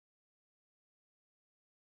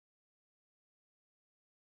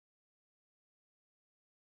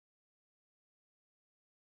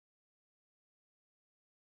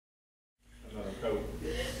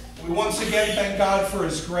We once again thank God for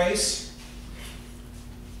His grace,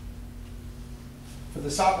 for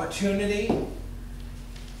this opportunity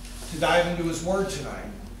to dive into His Word tonight.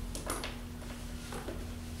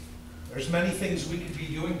 There's many things we could be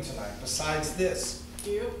doing tonight besides this.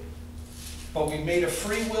 Yep. But we made a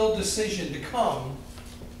free will decision to come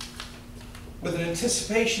with an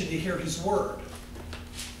anticipation to hear His Word.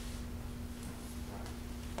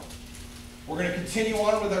 We're going to continue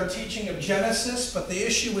on with our teaching of Genesis, but the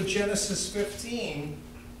issue with Genesis 15,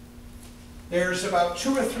 there's about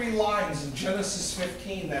 2 or 3 lines in Genesis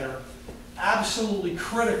 15 that are absolutely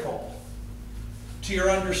critical to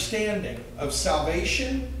your understanding of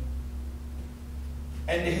salvation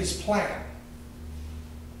and to His plan.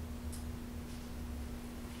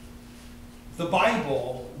 The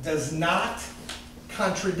Bible does not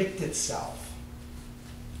contradict itself.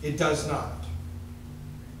 It does not.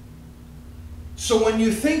 So when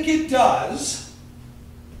you think it does,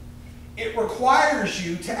 it requires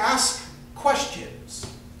you to ask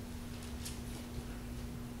questions.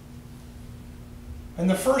 And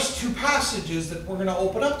the first 2 passages that we're going to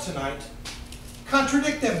open up tonight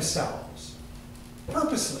contradict themselves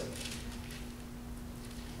purposely.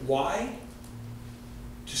 Why?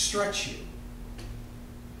 To stretch you.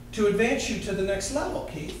 To advance you to the next level,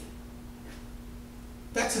 Keith.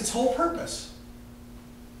 That's its whole purpose.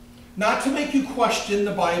 Not to make you question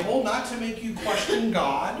the Bible, not to make you question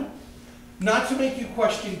God, not to make you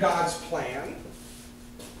question God's plan,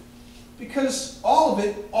 because all of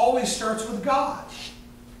it always starts with God.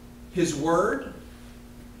 His Word,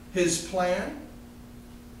 His plan.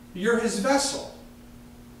 You're His vessel.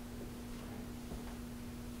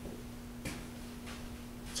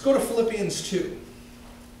 Let's go to Philippians 2.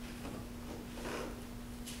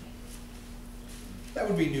 That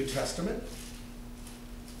would be New Testament.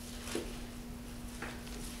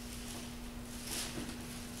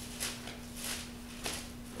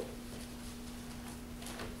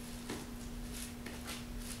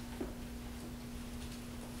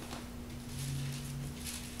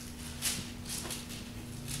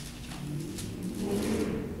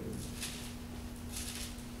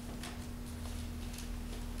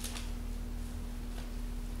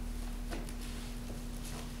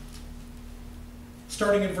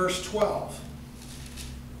 Starting in verse 12.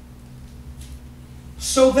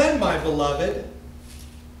 So then, my beloved,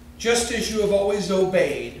 just as you have always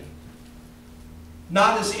obeyed,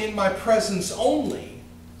 not as in my presence only,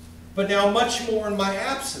 but now much more in my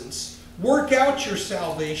absence, work out your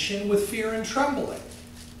salvation with fear and trembling.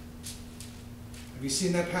 Have you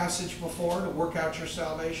seen that passage before, to work out your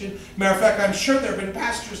salvation? Matter of fact, I'm sure there have been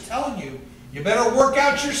pastors telling you, you better work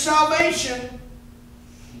out your salvation.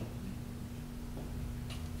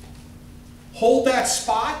 Hold that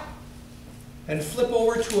spot and flip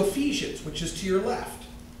over to Ephesians, which is to your left.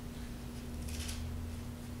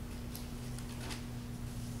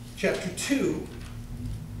 Chapter 2,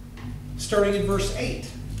 starting in verse 8.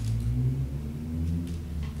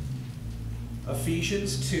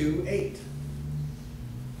 Ephesians 2:8.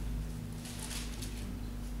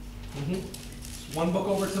 It's one book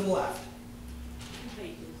over to the left.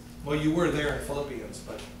 Well, you were there in Philippians,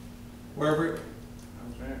 but wherever. I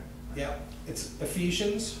was there. Yeah, it's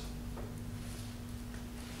Ephesians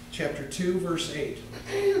chapter 2, verse 8.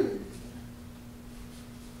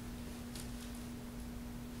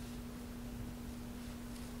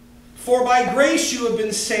 For by grace you have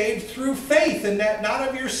been saved through faith, and that not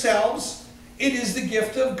of yourselves, it is the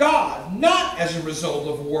gift of God, not as a result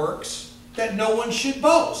of works, that no one should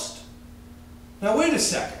boast. Now wait a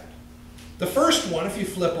second. The first one, if you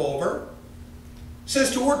flip over,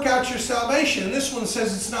 says to work out your salvation, and this one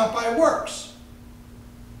says it's not by works.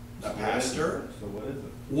 Now, Pastor, So what is it?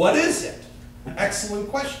 what is it? Excellent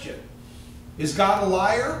question. Is God a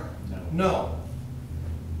liar? No.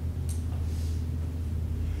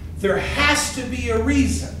 There has to be a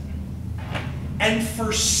reason. And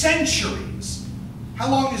for centuries, how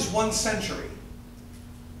long is 1 century?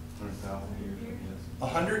 100,000 years, I guess.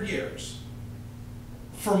 100 years.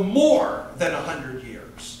 For more than 100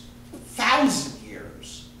 years. 1,000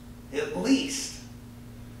 years, at least.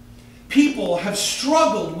 People have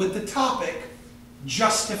struggled with the topic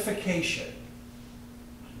justification.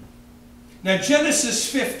 Now,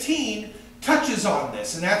 Genesis 15 touches on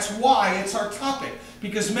this, and that's why it's our topic.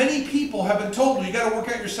 Because many people have been told, you got to work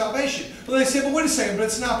out your salvation. But they say, but wait a second, but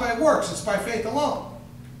it's not by works, it's by faith alone.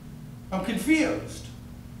 I'm confused.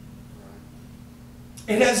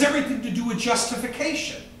 It has everything to do with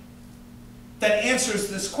justification that answers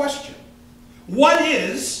this question. What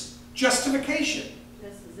is justification?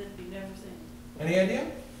 Just as if you've never seen it. Any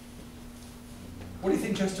idea? What do you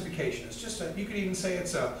think justification is? Just you could even say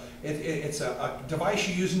it's a device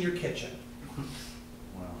you use in your kitchen.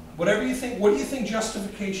 Wow. Whatever you think. What do you think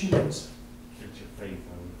justification is? It's your faith,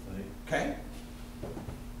 I would say. Okay.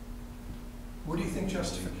 What do you think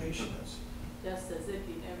justification is? Just as if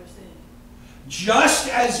you never sinned. Just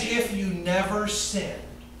as if you never sinned.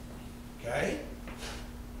 Okay?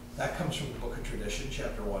 That comes from the Book of Tradition,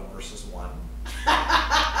 chapter 1, verses 1.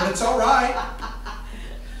 But it's all right.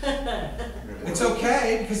 It's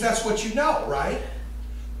okay, because that's what you know, right?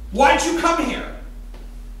 Why'd you come here?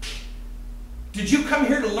 Did you come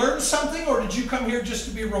here to learn something, or did you come here just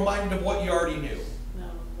to be reminded of what you already knew?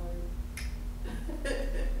 No, Lord.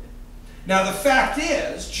 Now, the fact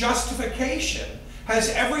is, justification has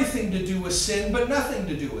everything to do with sin, but nothing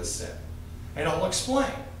to do with sin. And I'll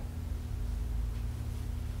explain.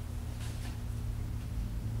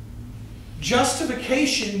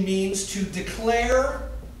 Justification means to declare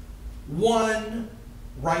one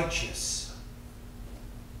righteous.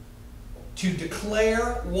 To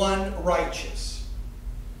declare one righteous.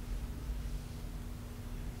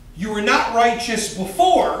 You were not righteous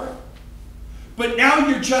before, but now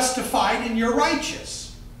you're justified and you're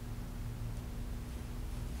righteous.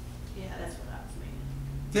 Yeah, that's what I was meaning.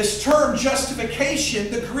 This term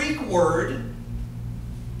justification, the Greek word,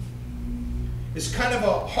 is kind of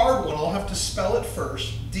a hard one. I'll have to spell it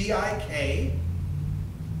first. D-I-K-A-I-O-O.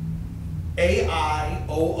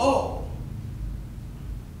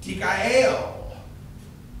 Dikaio.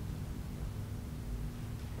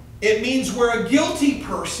 It means where a guilty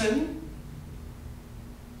person,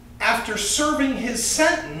 after serving his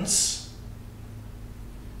sentence,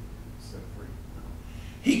 Set free.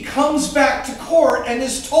 he comes back to court and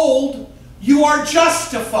is told, you are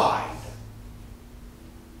justified.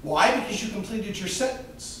 Why? Because you completed your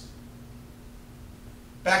sentence.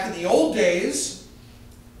 Back in the old days,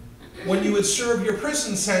 when you would serve your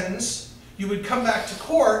prison sentence, you would come back to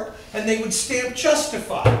court and they would stamp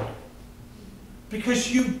justified.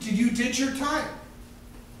 Because you did your time.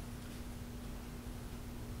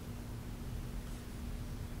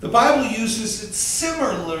 The Bible uses it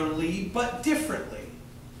similarly but differently.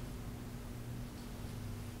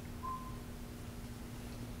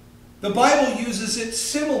 The Bible uses it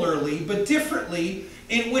similarly but differently,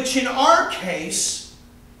 in which in our case,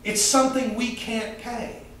 it's something we can't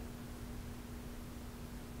pay.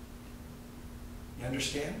 You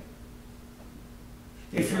understand?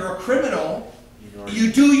 If you're a criminal,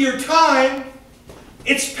 you do your time,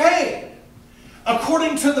 it's paid.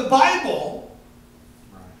 According to the Bible,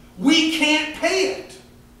 Right. we can't pay it. It's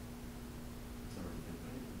already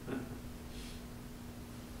been paid.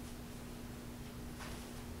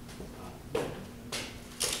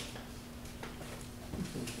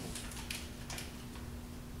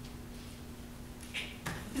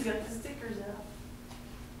 Who got the stickers out?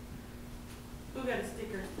 Who got a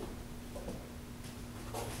sticker?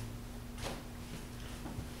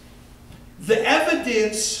 The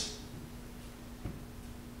evidence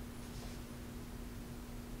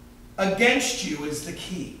against you is the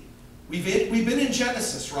key. We've been in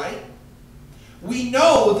Genesis, right? We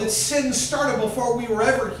know that sin started before we were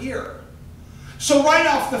ever here. So right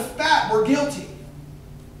off the bat, we're guilty.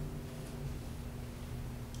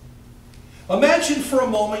 Imagine for a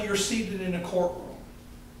moment you're seated in a courtroom.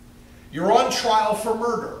 You're on trial for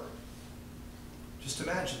murder. Just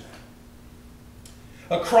imagine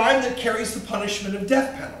that. A crime that carries the punishment of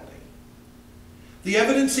death penalty. The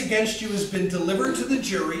evidence against you has been delivered to the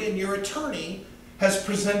jury and your attorney has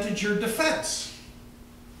presented your defense.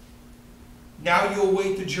 Now you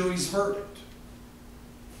await the jury's verdict.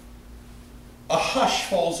 A hush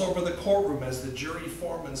falls over the courtroom as the jury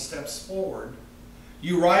foreman steps forward.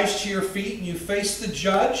 You rise to your feet and you face the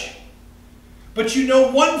judge, but you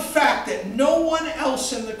know one fact that no one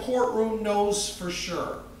else in the courtroom knows for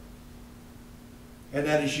sure. And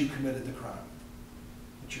that is you committed the crime.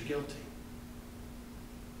 That you're guilty.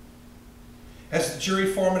 As the jury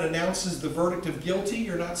foreman announces the verdict of guilty,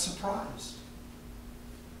 you're not surprised.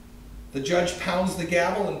 The judge pounds the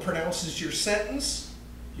gavel and pronounces your sentence.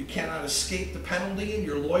 You cannot escape the penalty and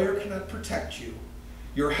your lawyer cannot protect you.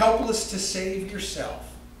 You're helpless to save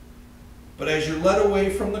yourself. But as you're led away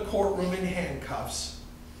from the courtroom in handcuffs,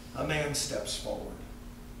 a man steps forward.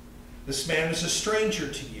 This man is a stranger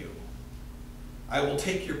to you. I will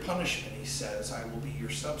take your punishment, he says. I will be your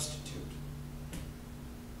substitute.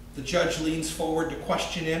 The judge leans forward to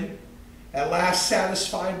question him. At last,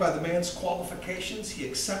 satisfied by the man's qualifications, he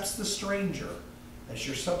accepts the stranger as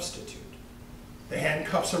your substitute. The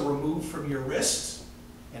handcuffs are removed from your wrists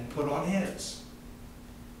and put on his.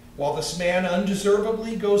 While this man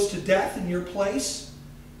undeservedly goes to death in your place,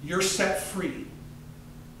 you're set free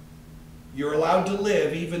You're allowed to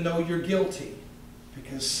live even though you're guilty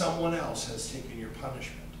because someone else has taken your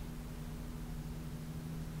punishment.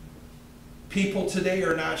 People today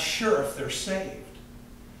are not sure if they're saved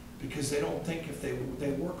because they don't think if they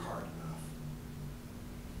work hard enough.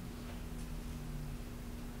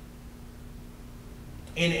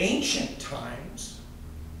 In ancient times,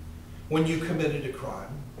 when you committed a crime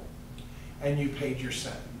and you paid your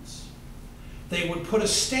sentence, they would put a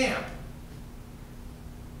stamp,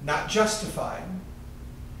 not justified.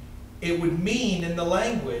 It would mean in the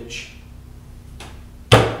language,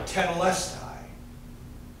 tetelestai.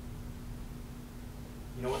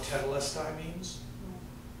 You know what tetelestai means?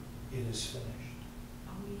 It is finished.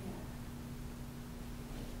 Oh, yeah.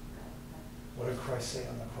 What did Christ say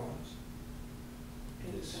on the cross?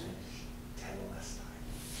 It is finished. Tetelestai.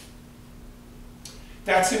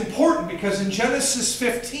 That's important because in Genesis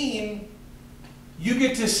 15, you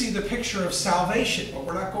get to see the picture of salvation, but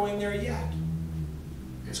we're not going there yet.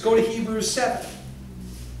 Let's go to Hebrews 7.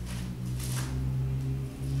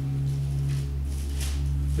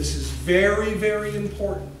 This is very, very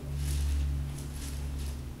important.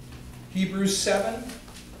 Hebrews 7.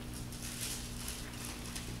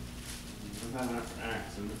 We're not after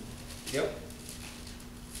Acts, isn't it? Yep.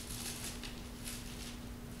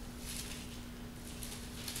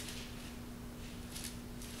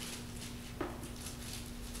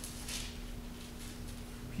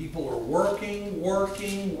 People are working,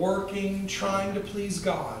 trying to please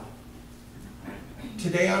God.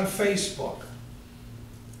 Today on Facebook,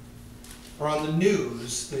 or on the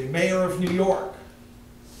news, the mayor of New York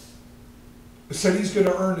said he's going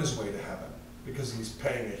to earn his way to heaven because he's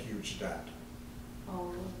paying a huge debt.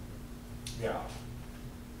 Oh, Yeah.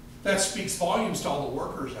 That speaks volumes to all the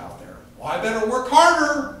workers out there. Well, I better work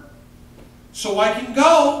harder so I can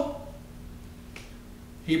go.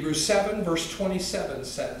 Hebrews 7 verse 27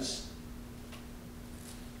 says,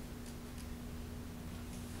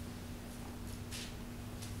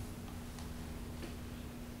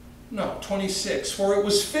 no, 26, for it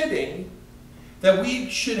was fitting that we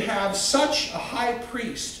should have such a high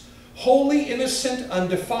priest, holy, innocent,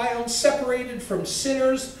 undefiled, separated from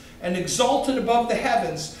sinners, and exalted above the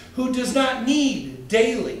heavens, who does not need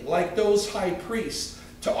daily, like those high priests,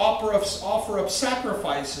 to offer up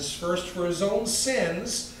sacrifices first for his own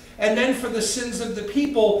sins, and then for the sins of the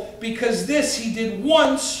people, because this he did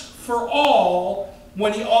once for all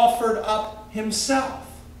when he offered up himself.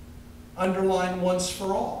 Underline once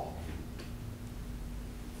for all.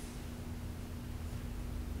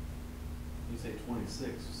 You say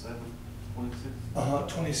 26, 7,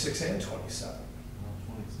 26? 26 and 27. Oh,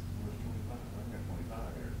 20, where's 25? I've got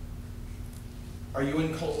 25 here. Are you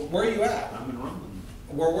in, where are you at? I'm in Roman.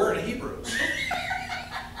 We're in Hebrews.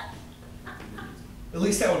 At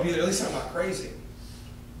least that would be there. At least I'm not crazy.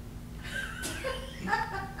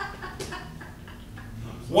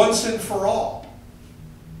 Once and for all.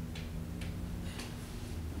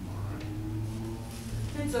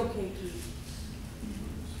 it's okay, Keith.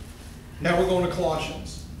 Now we're going to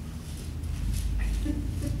Colossians.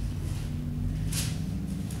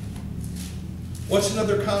 What's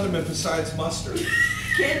another condiment besides mustard?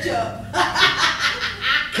 Ketchup.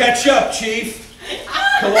 Ketchup, Chief.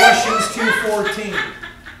 Colossians 2:14.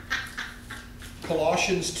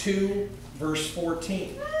 Colossians 2, verse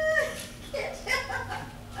 14.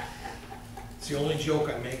 It's the only joke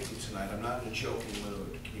I'm making tonight. I'm not in a joking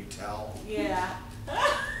mood. Can you tell? Yeah.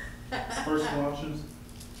 First Colossians?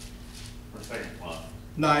 Or second Colossians?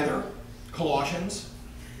 Neither. Colossians.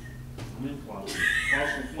 I'm in Colossians.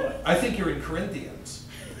 Colossians what? I think you're in Corinthians.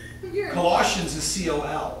 You're Colossians is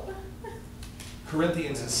C-O-L.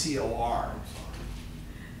 Corinthians is C-O-R.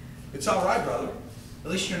 It's all right, brother.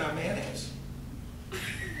 At least you're not mayonnaise.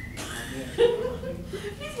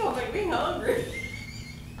 He's gonna make me hungry.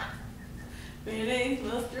 Mayonnaise,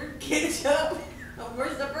 mustard, ketchup. Oh,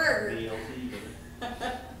 where's the burger? BLT,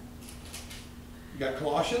 You got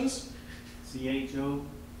Colossians? CHO?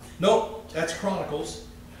 Nope, that's Chronicles.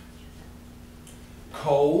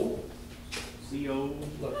 Co. CO?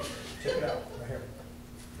 Look, check it out right here.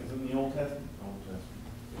 Is it in the Old Testament? Old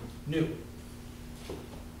Testament. New.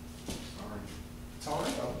 Sorry. It's all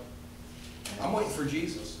right, brother. I'm waiting for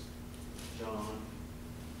Jesus. John.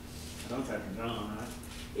 I know it's after John, right?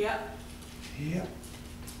 Yep. Yeah.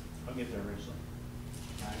 I'll get there eventually.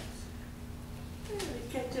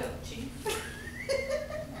 Ketchup, chief.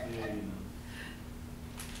 Yeah, you know.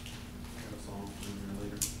 I got a song for you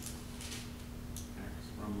later. Acts,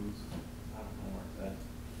 Romans, I don't know where it's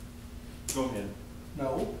at. Go ahead.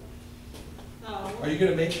 No. No. Are you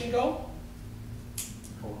going to make me go?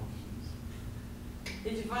 Colossians.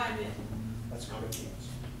 Did you find it? That's Corinthians.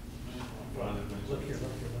 Look here.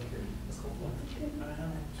 Let's go look. I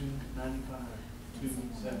have 295,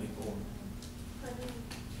 274.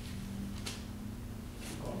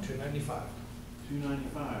 295.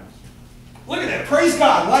 295. Look at that. Praise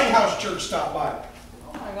God. Lighthouse Church stopped by.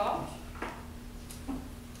 Oh my gosh.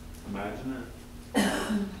 Imagine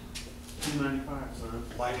that. 295, son.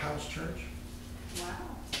 Lighthouse Church? Wow.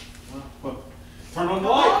 Well, turn on the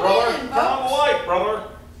Come light, on brother. in, Turn on the folks. light, brother.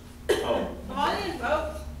 Oh. Come on in,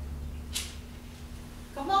 folks.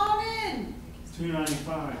 Come on in.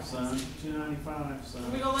 295, son. 295, son. Are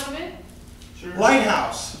we gonna let them in? Sure.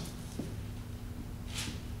 Lighthouse.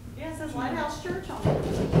 Yeah, it says Lighthouse Church on it.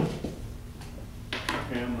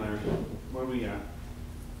 Okay, I'm there. What do we got?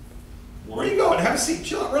 Where are you going? Have a seat.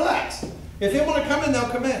 Chill out. Relax. If they want to come in, they'll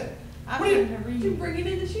come in. I'm What do you- going to bringing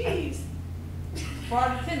in the cheese.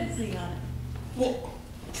 Brought a tendency on it. Well,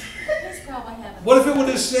 That's probably having. what if it would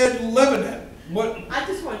have said Lebanon? What? I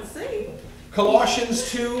just want to see. Colossians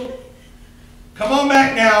 2. Come on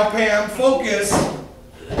back now, Pam. Focus.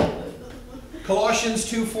 Colossians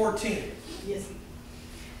 2:14. Yes.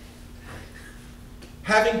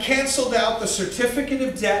 Having canceled out the certificate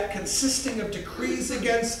of debt consisting of decrees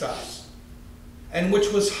against us, and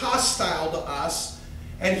which was hostile to us,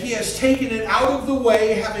 and he has taken it out of the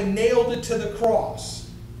way, having nailed it to the cross.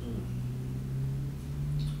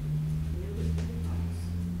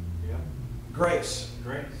 Yep. Grace.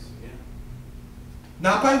 Grace, yeah.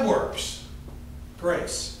 Not by works.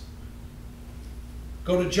 Grace.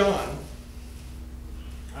 Go to John,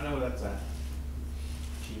 I know where that's at.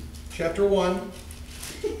 Chief. chapter 1.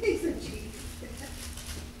 He's a cheese.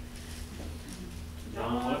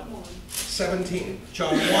 John what? 17.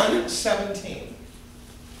 John 1:17.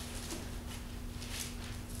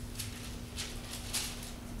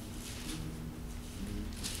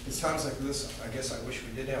 It sounds like this. I guess I wish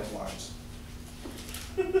we did have blinds.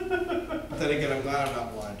 But then again, I'm glad I'm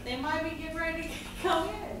not blind. They might be getting ready to come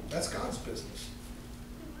in. That's God's business.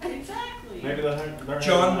 Exactly. Maybe they're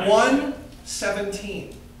John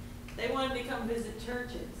 1:17. They wanted to come visit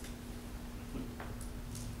churches.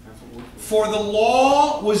 That's what we're For the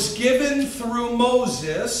law was given through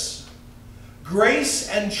Moses, grace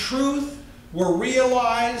and truth were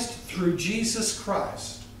realized through Jesus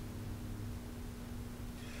Christ.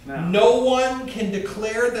 Now, No one can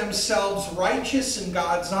declare themselves righteous in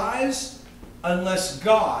God's eyes unless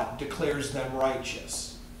God declares them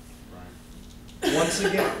righteous. Right. Once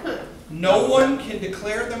again, no one can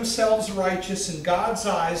declare themselves righteous in God's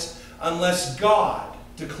eyes unless God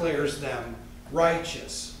declares them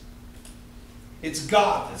righteous. It's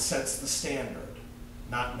God that sets the standard,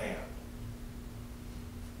 not man.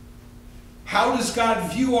 How does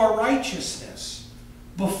God view our righteousness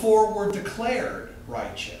before we're declared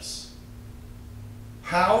righteous?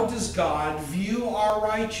 How does God view our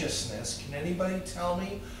righteousness? Can anybody tell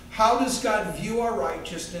me? How does God view our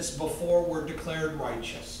righteousness before we're declared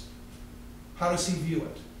righteous? How does he view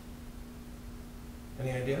it?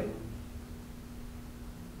 Any idea?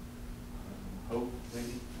 Hope,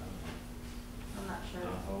 maybe? I'm not sure.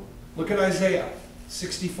 Hope. Look at Isaiah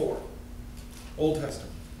 64, Old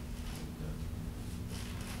Testament.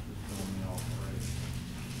 Just throwing me off already.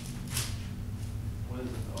 What is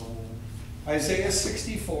it? Oh, Isaiah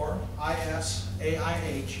 64,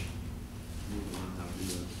 I-S-A-I-H. you need to learn how to do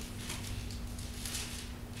this.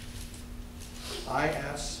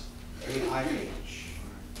 I-S-A-I-H.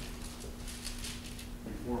 Alright.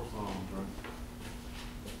 Before Psalms, right?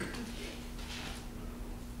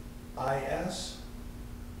 I-S.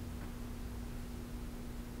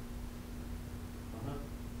 Uh-huh.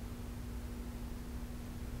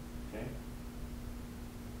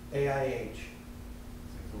 Okay. A-I-H.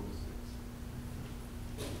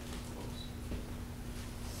 606.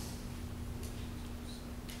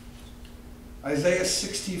 Close. Isaiah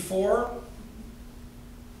 64.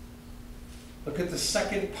 Look at the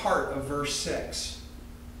second part of verse 6.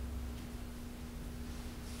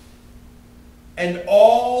 And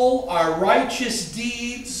all our righteous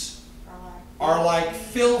deeds are like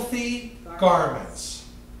filthy garments.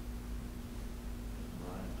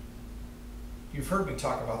 Right. You've heard me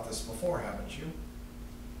talk about this before, haven't you?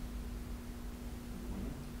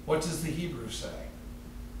 What does the Hebrew say?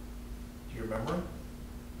 Do you remember?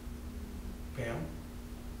 Pam?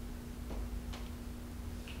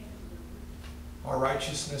 Our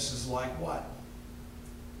righteousness is like what?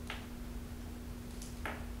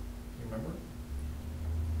 You remember?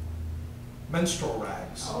 Menstrual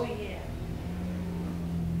rags. Oh, yeah.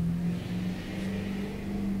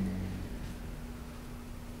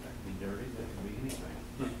 That can be dirty, that can be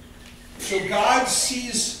anything. So God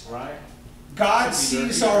sees Right?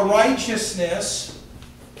 our righteousness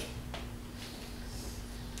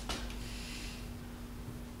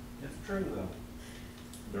True though.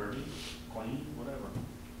 Dirty, clean, whatever.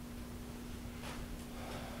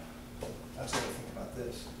 That's what I think about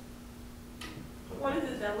this. What is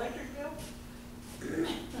it, the electric bill?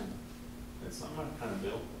 It's some kind of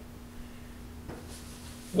bill.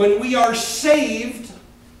 When we are saved,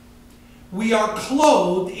 we are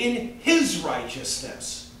clothed in His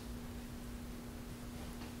righteousness.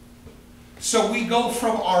 So we go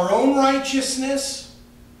from our own righteousness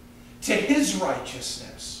to His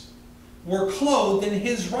righteousness. We're clothed in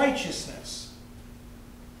His righteousness.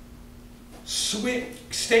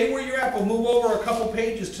 Stay where you're at. We'll move over a couple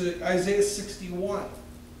pages to Isaiah 61.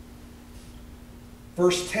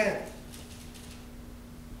 Verse 10.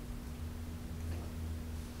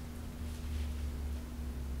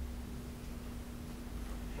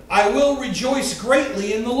 I will rejoice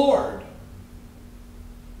greatly in the Lord.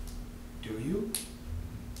 Do you?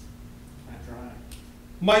 That's right.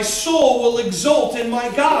 My soul will exult in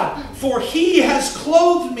my God, for He has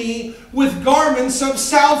clothed me with garments of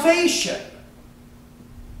salvation.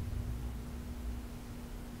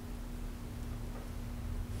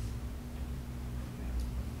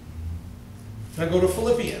 Now go to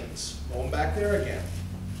Philippians. Going back there again.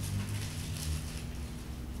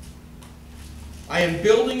 I am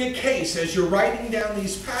building a case. As you're writing down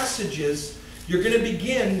these passages, you're going to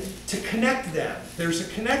begin to connect them. There's a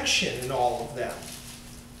connection in all of them.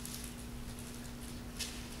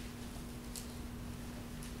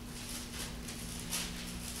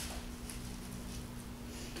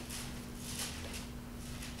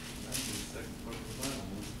 That's the second book of the Bible.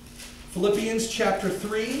 Philippians chapter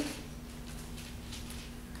 3.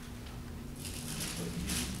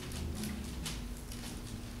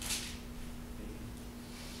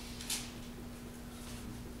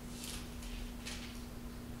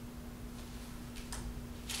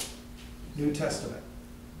 New Testament.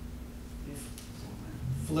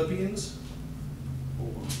 Philippians.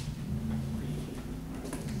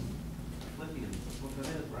 Philippians, that's what that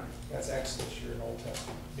is, right? That's Exodus. You're in Old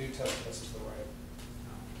Testament. New Testament is the right.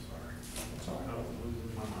 Oh, sorry. That's all I right. was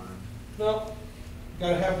losing my mind. No, got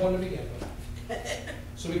to have one to begin with.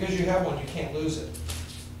 So because you have one, you can't lose it.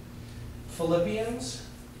 Philippians.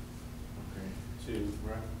 Okay, 2,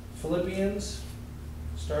 right? Philippians,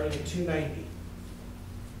 starting at 290.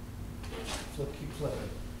 Keep flipping.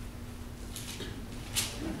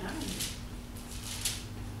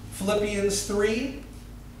 Philippians 3,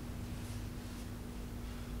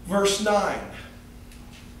 verse 9.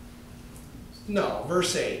 No,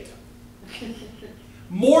 verse 8.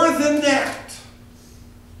 More than that,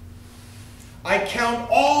 I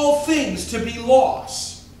count all things to be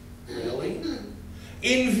loss. Really?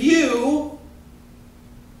 In view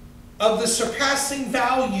of the surpassing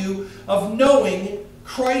value of knowing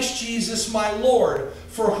Christ Jesus my Lord,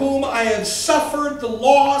 for whom I have suffered the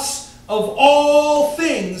loss of all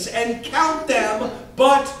things, and count them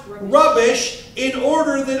but rubbish, in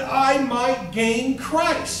order that I might gain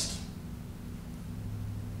Christ,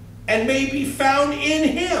 and may be found in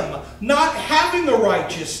Him, not having a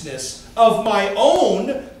righteousness of my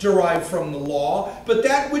own derived from the law, but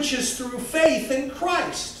that which is through faith in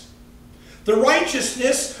Christ, the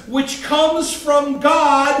righteousness which comes from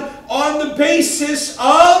God on the basis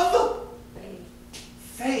of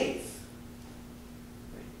faith.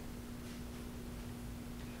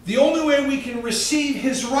 The only way we can receive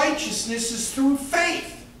His righteousness is through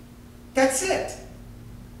faith. That's it.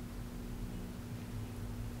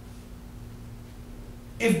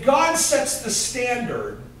 If God sets the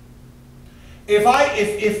standard,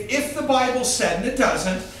 if the Bible said, and it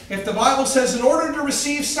doesn't, if the Bible says in order to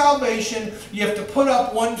receive salvation, you have to put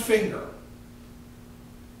up one finger.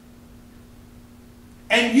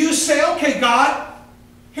 And you say, okay, God,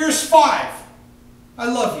 here's 5.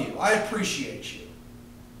 I love you. I appreciate you.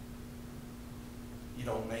 You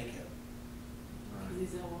don't make it. Right.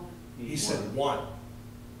 He said 1. Right.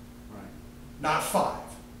 Not 5.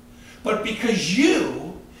 But because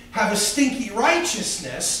you have a stinky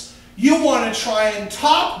righteousness, you want to try and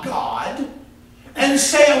top God and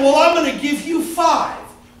say, well, I'm going to give you 5,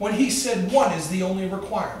 when He said 1 is the only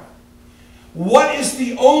requirement. What is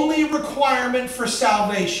the only requirement for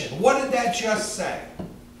salvation? What did that just say?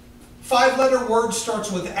 5-letter word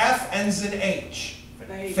starts with F, ends in H.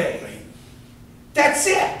 Faith. That's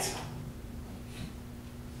it.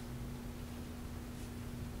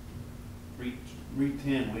 Read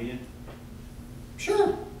 10, will you?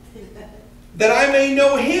 Sure. That I may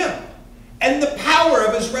know Him and the power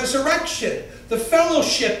of His resurrection, the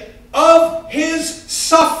fellowship of His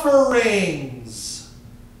sufferings.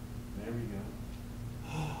 There we go.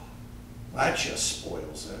 That just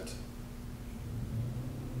spoils it.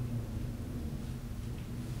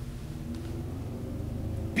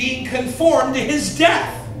 being conformed to his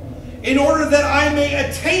death, in order that I may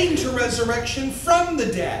attain to resurrection from the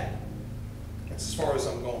dead. That's as far as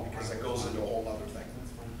I'm going, because that goes into a whole other thing.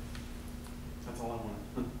 That's fine. That's all I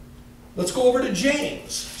want. Let's go over to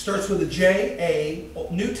James. Starts with a J,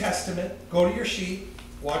 A, New Testament. Go to your sheet.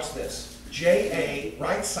 Watch this. J, A,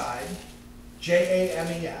 right side. J, A, M,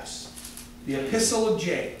 E, S. The Epistle of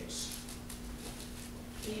James.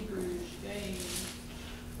 Hebrews, James.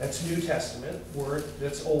 That's New Testament. Word,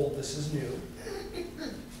 that's old. This is new.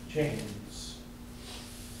 James.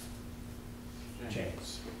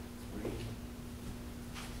 James.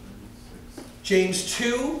 James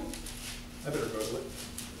 2. I better go to it.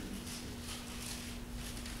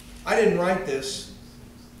 I didn't write this.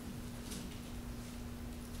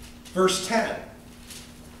 Verse 10.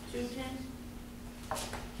 2:10.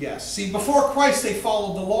 Yes. See, before Christ they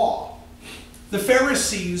followed the law. The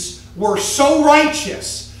Pharisees were so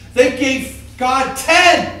righteous, they gave God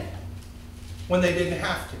 10 when they didn't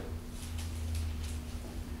have to.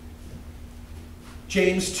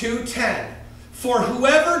 James 2:10. For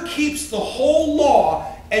whoever keeps the whole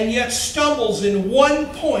law and yet stumbles in one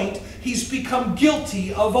point, he's become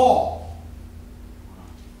guilty of all.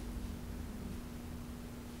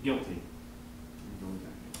 Guilty.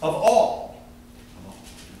 Of all.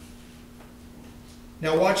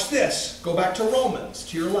 Now watch this. Go back to Romans,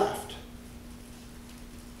 to your left.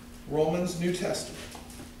 Romans, New Testament.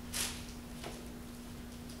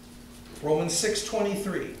 Romans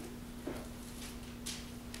 6:23.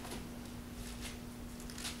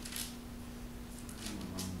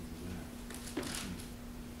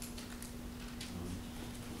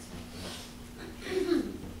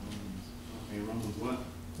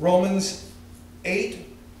 Romans 8,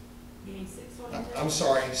 You need 6:23? I'm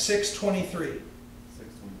sorry, 6:23. 6:23. Okay,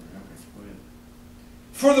 go ahead.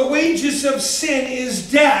 For the wages of sin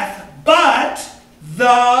is death, but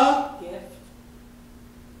the Gift.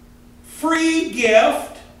 free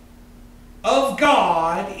gift of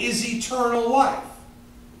God is eternal life.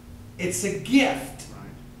 It's a gift. Right.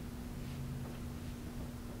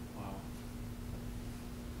 Wow.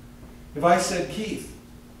 If I said, Keith,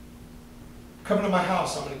 come to my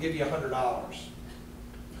house, I'm going to give you $100.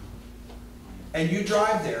 And you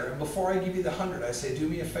drive there, and before I give you the 100, I say, do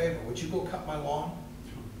me a favor, would you go cut my lawn?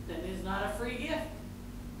 That is not a free gift.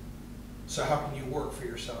 So how can you work for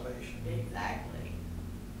your salvation? Exactly.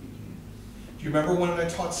 Do you remember when I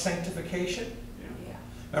taught sanctification? Yeah.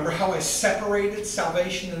 Remember how I separated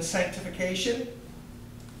salvation and sanctification?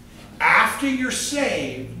 After you're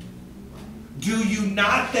saved, do you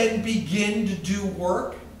not then begin to do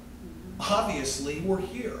work? Obviously, we're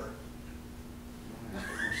here. We're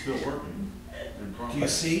still working. Do you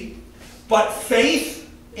see? But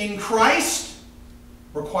faith in Christ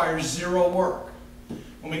requires zero work.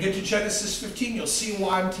 When we get to Genesis 15, you'll see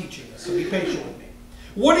why I'm teaching this, so be patient with me.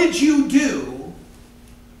 What did you do?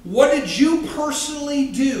 What did you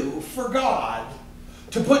personally do for God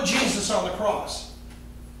to put Jesus on the cross?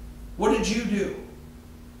 What did you do?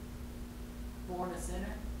 Born a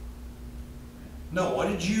sinner. No, what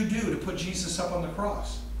did you do to put Jesus up on the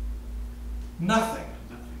cross? Nothing.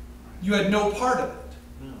 Nothing. You had no part of it.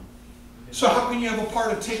 No. So how can you have a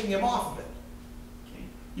part of taking him off of it? Okay.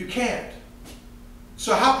 You can't.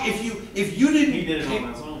 So how, if you didn't... He did it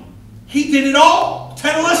on his own. He did it all.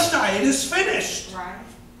 Tetelestai, it is finished. Right.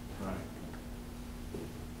 Right.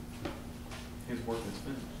 His work is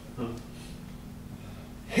finished.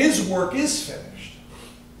 His work is finished.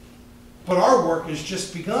 But our work has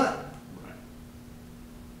just begun. Right.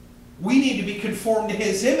 We need to be conformed to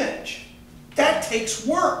his image. That takes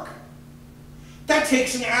work. That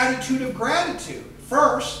takes an attitude of gratitude,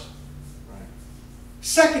 first. Right.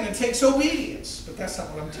 Second, it takes obedience. But that's not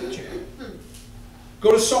what I'm teaching.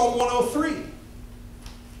 Go to Psalm 103.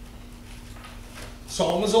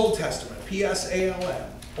 Psalm is Old Testament.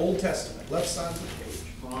 P-S-A-L-M. Old Testament. Left side of the page.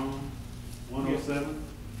 Psalm 107.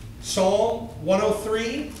 Psalm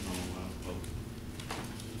 103.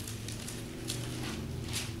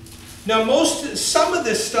 Now, some of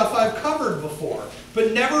this stuff I've covered before,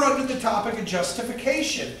 but never under the topic of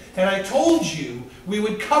justification. And I told you we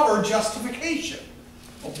would cover justification.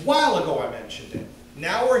 A while ago I mentioned it.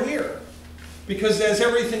 Now we're here. Because it has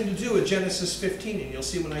everything to do with Genesis 15, and you'll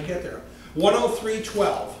see when I get there.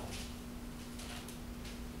 103:12.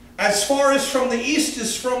 As far as from the east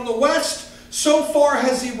is from the west, so far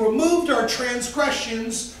has he removed our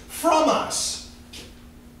transgressions from us.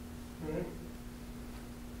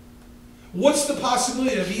 What's the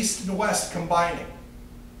possibility of east and west combining?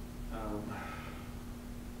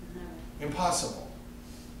 Impossible.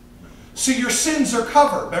 So your sins are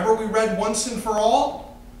covered. Remember we read once and for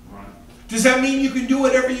all? Right. Does that mean you can do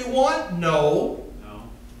whatever you want? No. No,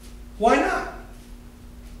 Why not?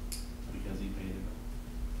 because he paid it.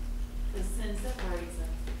 The sin separates us.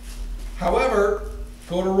 However,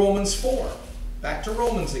 go to Romans 4. Back to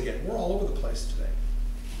Romans again. We're all over the place today.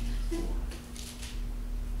 Okay,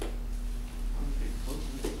 close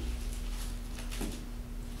it.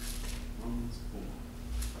 Romans 4.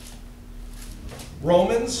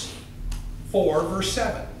 Romans 4, verse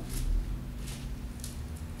 7.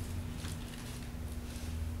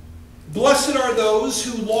 Blessed are those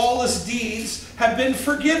whose lawless deeds have been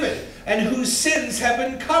forgiven and whose sins have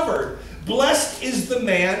been covered. Blessed is the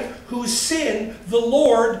man whose sin the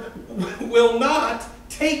Lord will not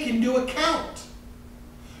take into account.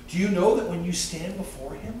 Do you know that when you stand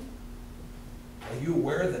before Him, are you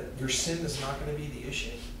aware that your sin is not going to be the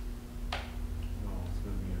issue? No, it's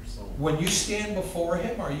going to be your soul. When you stand before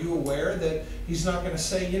Him, are you aware that He's not going to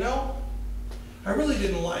say, you know, I really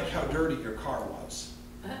didn't like how dirty your car was.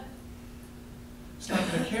 He's not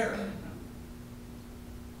going to care.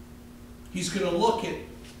 He's going to look at,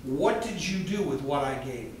 what did you do with what I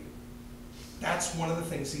gave you? That's one of the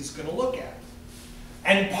things He's going to look at.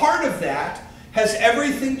 And part of that has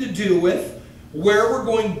everything to do with where we're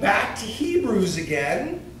going back to Hebrews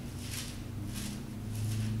again.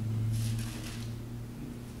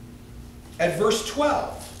 At verse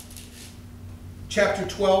 12. Chapter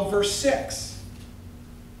 12, verse 6.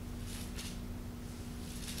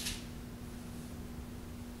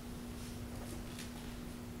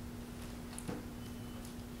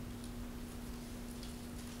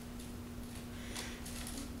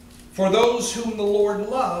 For those whom the Lord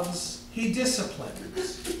loves, He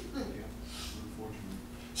disciplines. Yeah, unfortunately.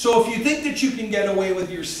 So if you think that you can get away with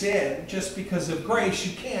your sin just because of grace,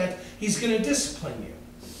 you can't. He's going to discipline you.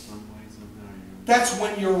 Some way, somehow, you. That's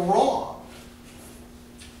when you're wrong.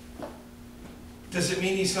 Does it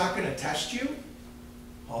mean He's not going to test you?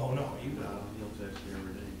 Oh no, He will. He'll test you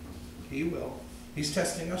every day. He will. He's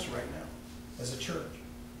testing us right now as a church.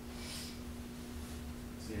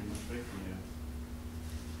 See how much faith you have.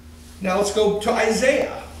 Now let's go to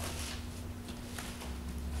Isaiah.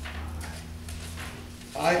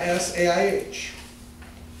 Isaiah.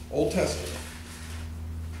 Old Testament.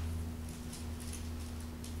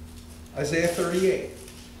 Isaiah 38.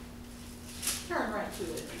 Turn right to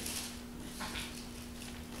it.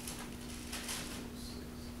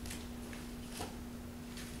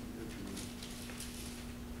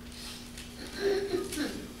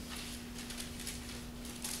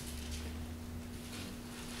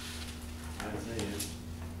 Isaiah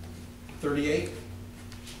 38. 30.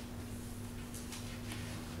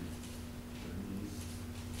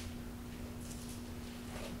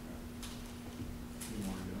 Few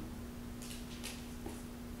more to go.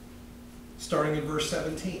 Starting in verse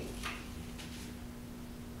 17.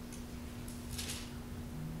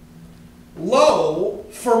 Lo,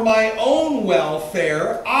 for my own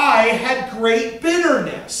welfare, I had great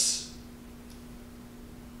bitterness.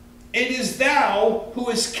 It is thou who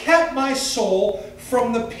hast kept my soul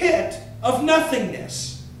from the pit of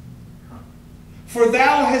nothingness. For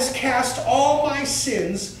thou hast cast all my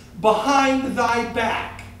sins behind thy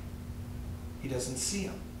back. He doesn't see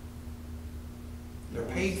them. They're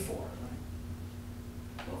paid for.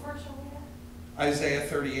 What verse are we at? Isaiah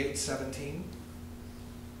 38, 17.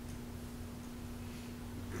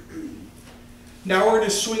 Now we're going to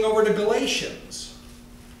swing over to Galatians.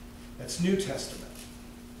 That's New Testament.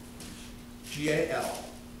 G-A-L.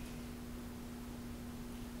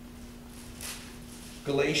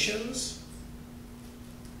 Galatians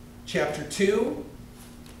chapter 2.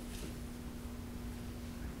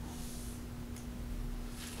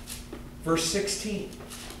 Verse 16.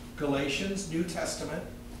 Galatians, New Testament.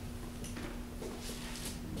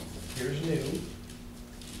 Here's new.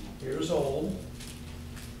 Here's old.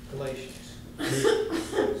 Galatians.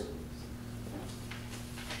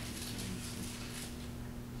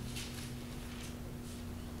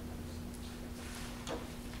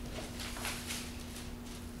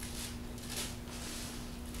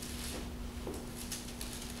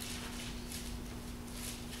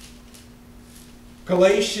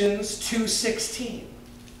 Galatians 2:16.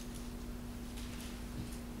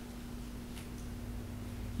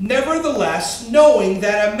 Nevertheless, knowing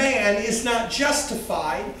that a man is not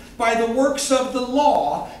justified by the works of the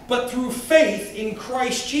law, but through faith in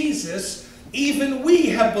Christ Jesus, even we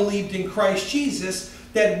have believed in Christ Jesus,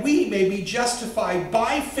 that we may be justified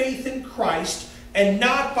by faith in Christ, and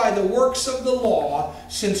not by the works of the law,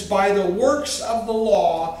 since by the works of the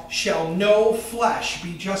law shall no flesh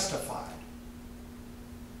be justified.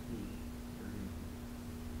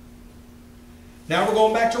 Now we're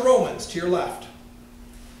going back to Romans, to your left.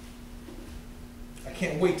 I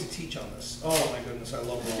can't wait to teach on this. Oh my goodness, I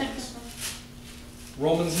love Romans.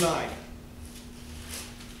 Romans 9.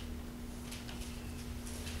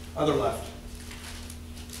 Other left.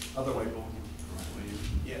 Other way.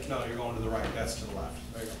 Yeah, no, you're going to the right. That's to the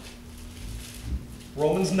left. There you go.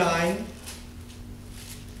 Romans 9.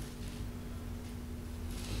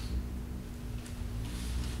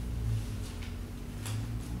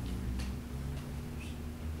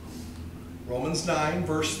 Romans 9,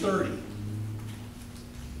 verse 30.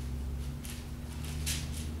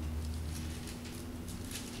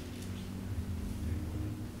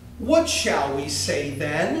 What shall we say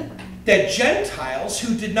then? That Gentiles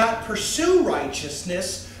who did not pursue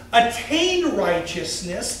righteousness attained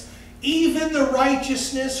righteousness, even the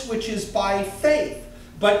righteousness which is by faith.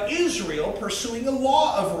 But Israel, pursuing a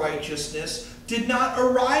law of righteousness, did not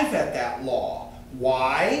arrive at that law.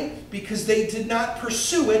 Why? Because they did not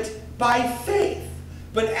pursue it by faith,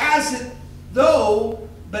 but as though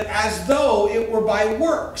it were by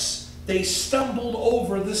works. They stumbled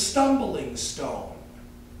over the stumbling stone.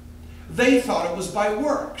 They thought it was by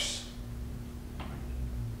works,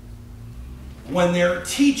 when their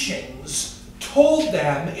teachings told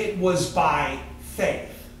them it was by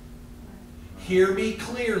faith. Hear me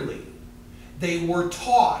clearly. They were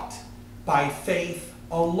taught by faith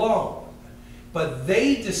alone, but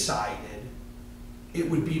they decided it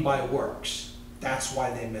would be by works. That's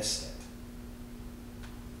why they missed it.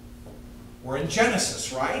 We're in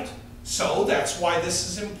Genesis, right? So that's why this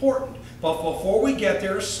is important. But before we get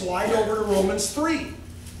there, slide over to Romans 3.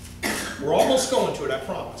 We're almost going to it, I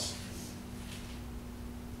promise.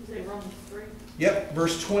 Is it Romans 3? Yep,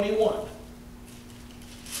 verse 21.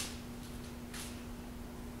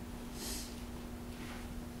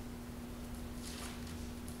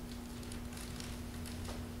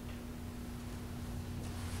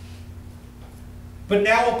 But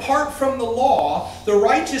now, apart from the law, the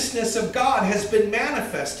righteousness of God has been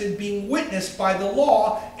manifested, being witnessed by the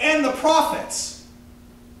law and the prophets.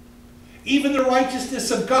 Even the righteousness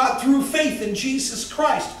of God through faith in Jesus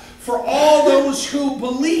Christ, for all those who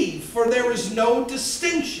believe, for there is no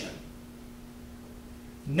distinction.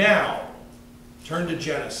 Now, turn to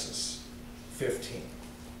Genesis 15.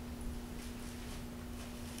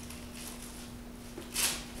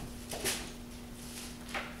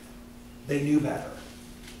 They knew better.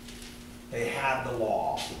 They had the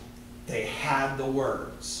law. They had the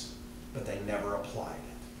words, but they never applied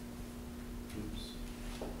it. Oops.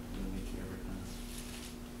 Didn't make you every time.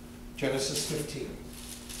 Genesis 15.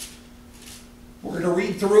 We're going to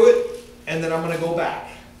read through it, and then I'm going to go back.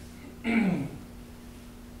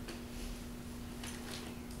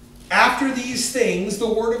 After these things, the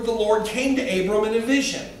word of the Lord came to Abram in a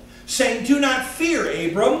vision, saying, "Do not fear,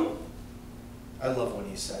 Abram." I love when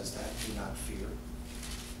he says that, do not fear.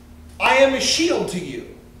 "I am a shield to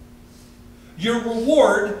you. Your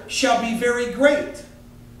reward shall be very great."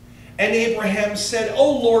 And Abraham said,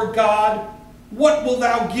 "O Lord God, what wilt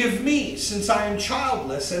thou give me, since I am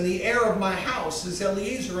childless, and the heir of my house is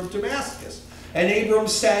Eliezer of Damascus?" And Abram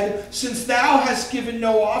said, "Since thou hast given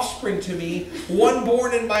no offspring to me, one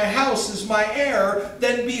born in my house is my heir.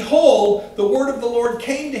 Then behold, the word of the Lord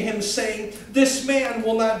came to him, saying, This man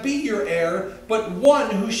will not be your heir, but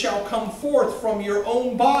one who shall come forth from your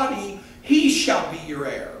own body, he shall be your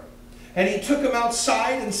heir." And he took him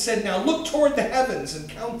outside and said, "Now look toward the heavens and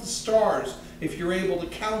count the stars, if you're able to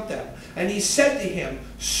count them." And he said to him,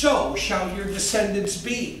 "So shall your descendants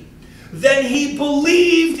be." Then he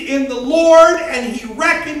believed in the Lord, and he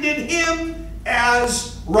reckoned it him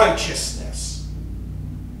as righteousness.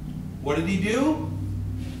 What did he do?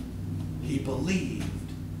 He believed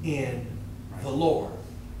in the Lord.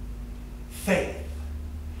 Faith.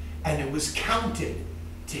 And it was counted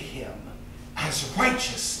to him as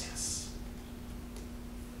righteousness.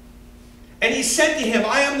 And he said to him,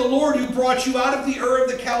 "I am the Lord who brought you out of the Ur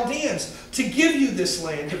of the Chaldeans to give you this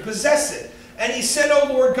land, to possess it." And he said,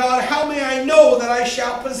 "O Lord God, how may I know that I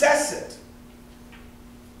shall possess it?"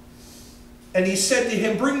 And he said to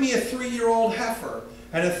him, "Bring me a 3-year-old heifer,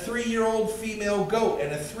 and a 3-year-old female goat,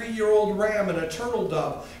 and a 3-year-old ram, and a turtle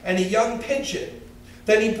dove, and a young pigeon."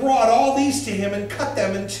 Then he brought all these to him, and cut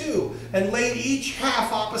them in two, and laid each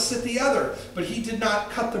half opposite the other. But he did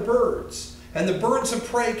not cut the birds. And the birds of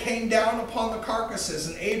prey came down upon the carcasses,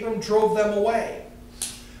 and Abram drove them away.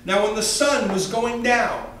 Now when the sun was going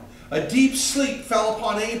down, a deep sleep fell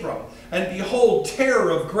upon Abram, and behold, terror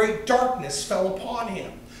of great darkness fell upon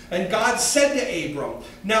him. And God said to Abram,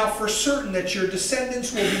 "Now for certain that your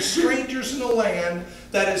descendants will be strangers in a land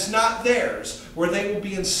that is not theirs, where they will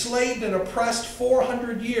be enslaved and oppressed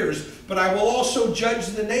 400 years. But I will also judge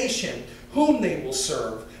the nation whom they will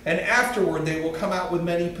serve, and afterward they will come out with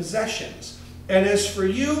many possessions. And as for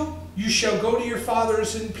you, you shall go to your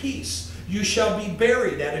fathers in peace. You shall be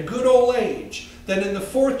buried at a good old age. Then in the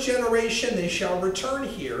fourth generation they shall return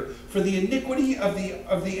here, for the iniquity of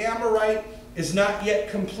the Amorite is not yet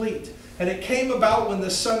complete. And it came about when the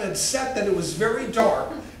sun had set that it was very dark,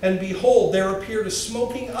 and behold, there appeared a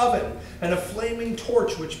smoking oven and a flaming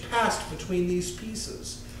torch which passed between these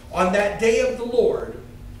pieces. On that day the Lord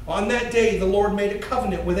made a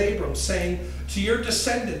covenant with Abram, saying, to your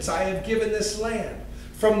descendants I have given this land,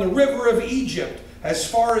 from the river of Egypt as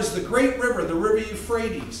far as the great river, the river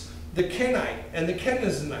Euphrates, the Kenite and the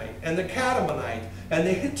Kenizzite and the Catamanite and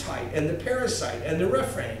the Hittite and the Perizzite and the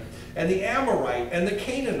Rephaim and the Amorite and the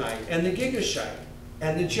Canaanite and the Girgashite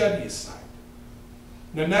and the Jebusite.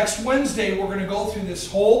 Now next Wednesday we're going to go through this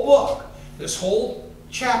whole book, this whole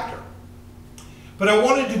chapter. But I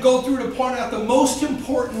wanted to go through to point out the most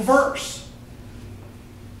important verse,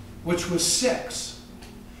 which was 6.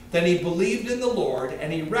 Then he believed in the Lord,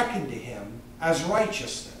 and he reckoned to him as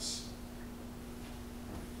righteousness.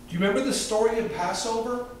 Do you remember the story of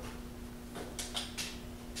Passover?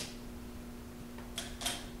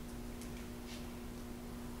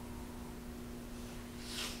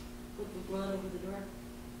 Put the blood over the door.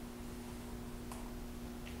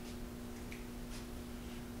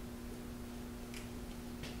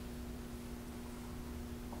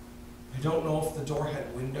 I don't know if the door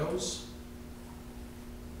had windows,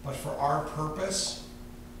 but for our purpose,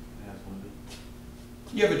 It has one.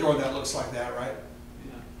 you have a door that looks like that, right?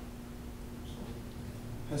 Yeah.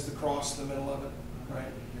 Has the cross in the middle of it, right?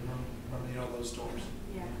 You know those doors.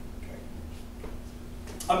 Yeah.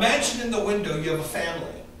 Okay. Imagine in the window you have a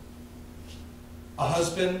family, a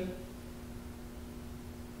husband,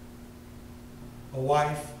 a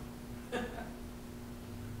wife,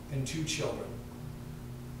 and 2 children.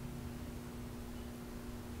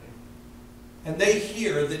 And they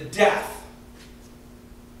hear that death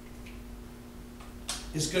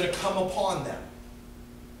is going to come upon them.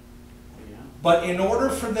 Yeah. But in order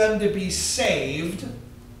for them to be saved,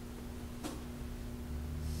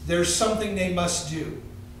 there's something they must do.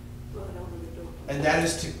 Blood over the door. And that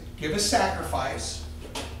is to give a sacrifice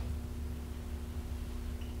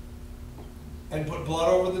and put blood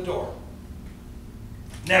over the door.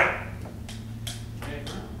 Now, Okay.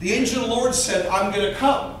 the angel of the Lord said, I'm going to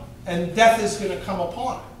come, and death is going to come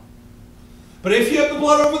upon it. But if you have the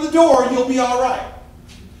blood over the door, you'll be all right.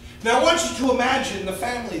 Now I want you to imagine the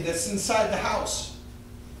family that's inside the house,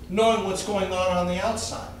 knowing what's going on the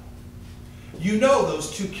outside. You know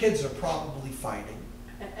those 2 kids are probably fighting,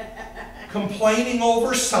 complaining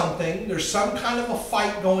over something. There's some kind of a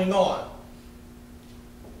fight going on.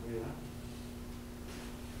 Yeah.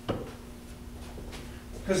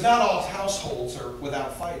 Because not all households are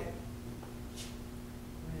without fighting.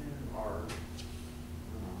 Or,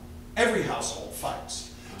 Every household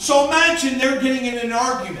fights. So imagine they're getting in an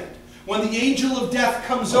argument. When the angel of death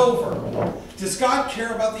comes over, does God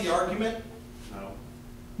care about the argument? no.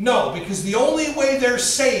 No, because the only way they're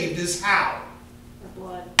saved is how? The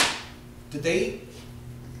blood. Did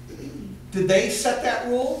they set that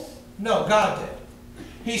rule? No, God did.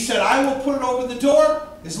 He said, I will put it over the door.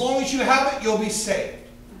 As long as you have it, you'll be saved.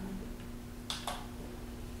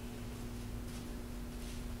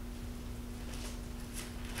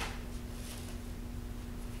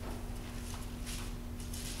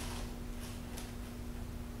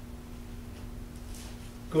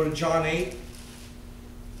 Go to John 8.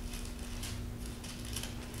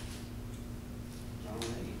 John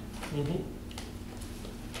 8. Mm-hmm.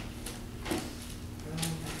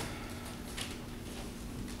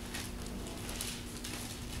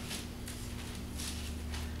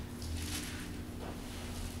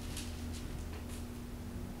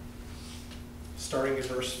 Starting at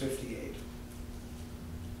verse 58.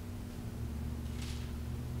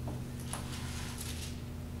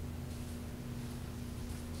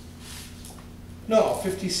 No,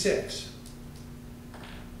 56.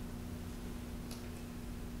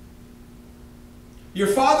 Your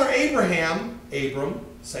father Abraham, Abram,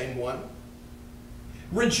 same one,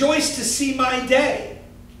 rejoiced to see my day,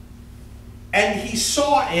 and he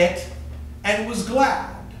saw it and was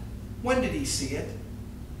glad. When did he see it?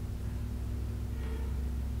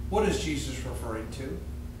 What is Jesus referring to? When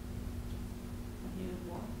he was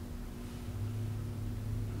born.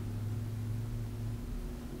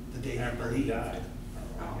 The day he After he believed. died.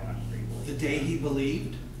 Oh, my gosh, people. The day he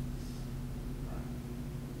believed.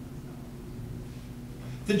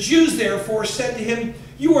 The Jews therefore said to him,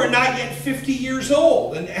 you are not yet 50 years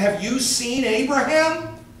old, and have you seen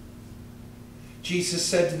Abraham? Jesus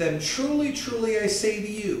said to them, truly, truly, I say to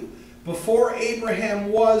you, before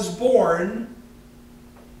Abraham was born,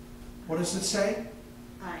 what does it say?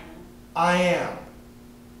 I am. I am.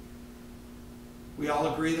 We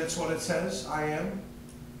all agree that's what it says? I am?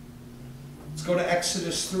 Let's go to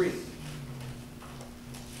Exodus 3.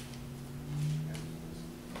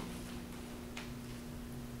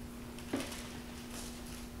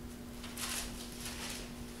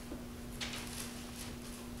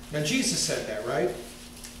 Now Jesus said that, right?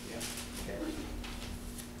 Yeah.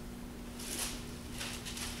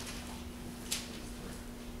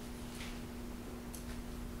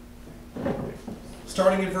 Okay.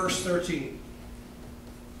 Starting in verse 13.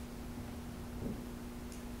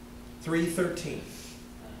 3:13.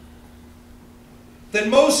 Then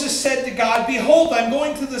Moses said to God, Behold, I'm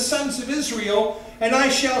going to the sons of Israel, and I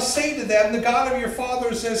shall say to them, The God of your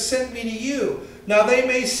fathers has sent me to you. Now they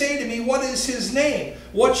may say to me, What is his name?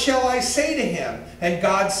 What shall I say to him? And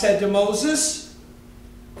God said to Moses,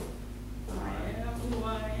 I am who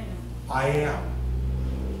I am. I am.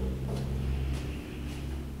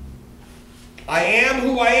 I am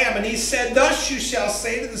who I am. And he said, Thus you shall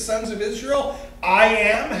say to the sons of Israel, I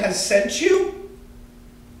am has sent you.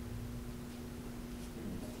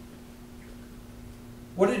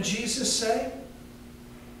 What did Jesus say?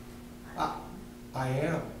 I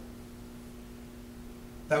am.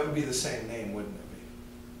 That would be the same name, wouldn't it be?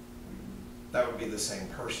 That would be the same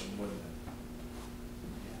person, wouldn't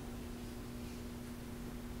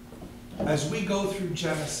it? As we go through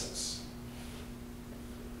Genesis,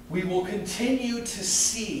 we will continue to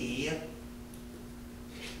see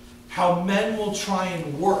how men will try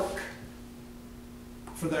and work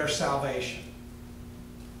for their salvation.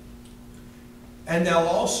 And they'll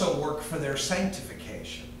also work for their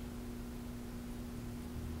sanctification.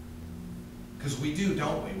 Because we do,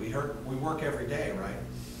 don't we? We work every day, right?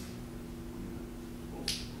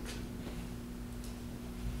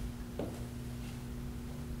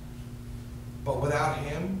 But without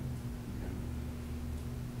him,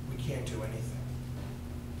 we can't do anything.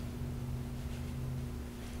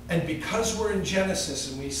 And because we're in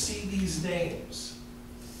Genesis and we see these names,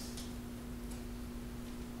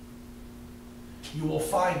 you will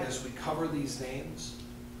find as we cover these names,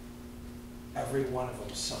 every one of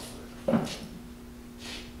them suffered.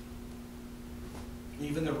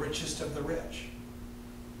 Even the richest of the rich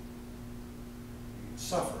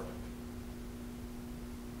suffered.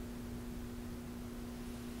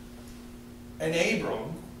 And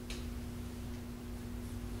Abram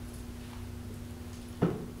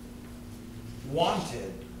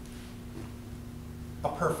wanted a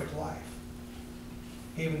perfect life.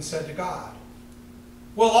 He even said to God,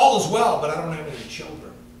 well, all is well, but I don't have any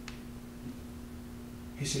children.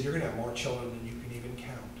 He said, you're going to have more children than you can even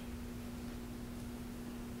count.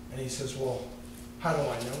 And he says, well, how do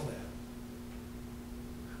I know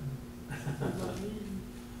that?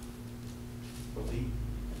 Believe.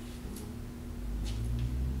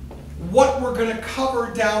 What we're going to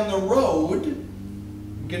cover down the road,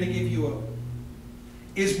 I'm going to give you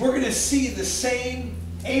is we're going to see the same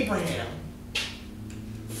Abraham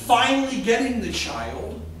finally getting the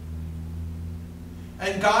child,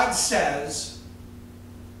 and God says,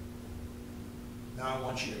 now I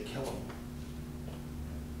want you to kill him.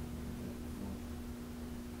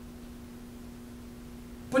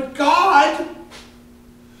 But God,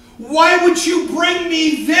 why would you bring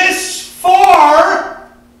me this far?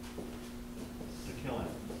 To kill him.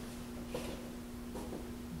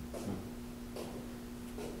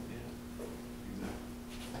 Yeah, exactly.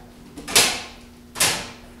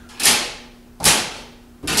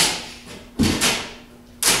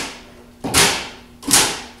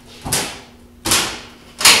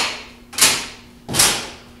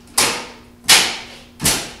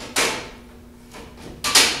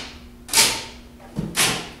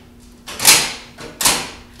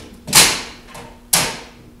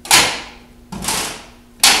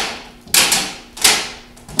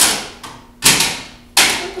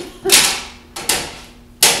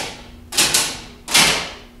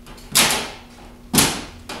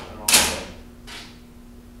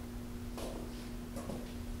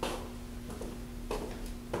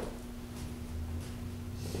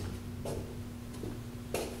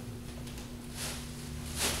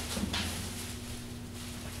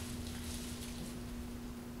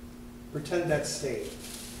 Pretend that's state.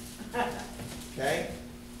 Okay?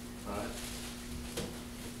 All right.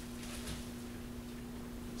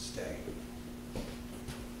 Stay.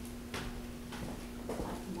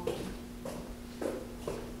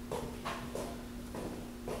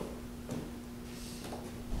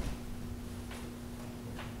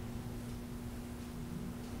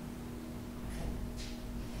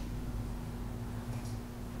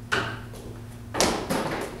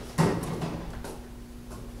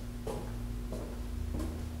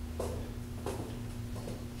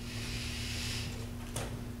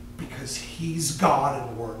 He's God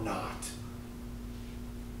and we're not.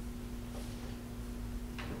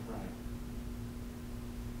 Right.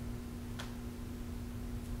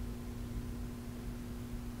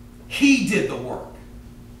 He did the work.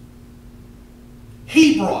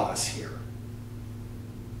 He brought us here.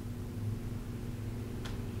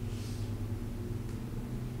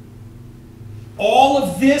 All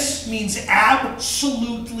of this means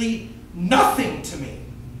absolutely nothing to me.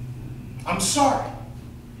 I'm sorry.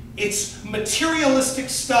 It's materialistic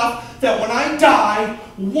stuff that when I die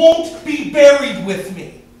won't be buried with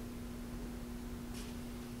me.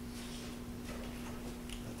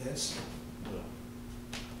 Like this.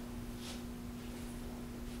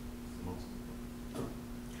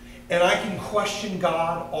 And I can question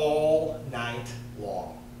God all night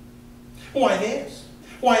long. Why this?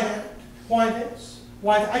 Why that? Why this?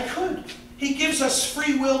 Why that? I could. He gives us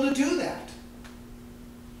free will to do that.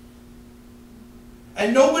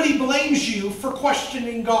 And nobody blames you for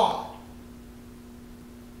questioning God.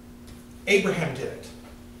 Abraham did it.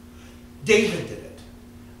 David did it.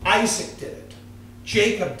 Isaac did it.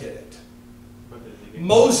 Jacob did it.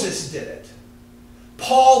 Moses did it.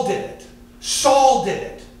 Paul did it. Saul did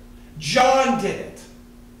it. John did it.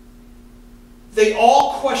 They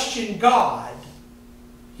all questioned God,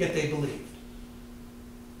 yet they believed.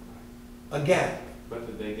 Again. But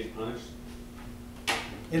did they get punished?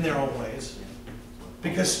 In their own ways.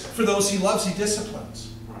 Because for those he loves, he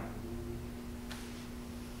disciplines. Right.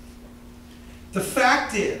 The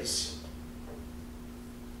fact is,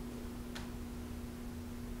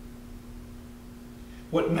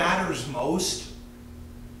 what matters most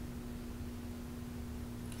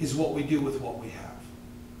is what we do with what we have.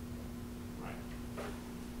 Right.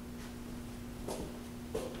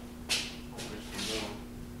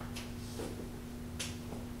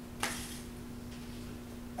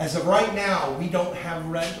 As of right now, we don't have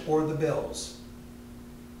rent or the bills.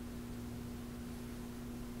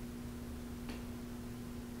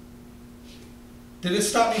 Did it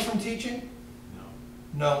stop me from teaching? No.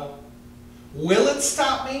 No. Will it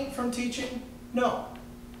stop me from teaching? No.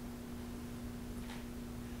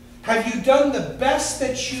 Have you done the best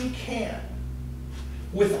that you can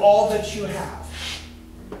with all that you have?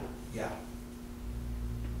 Yeah.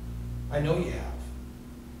 I know you have.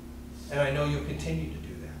 And I know you'll continue to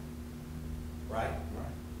do that. Right?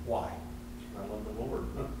 Right. Why? I love the Lord.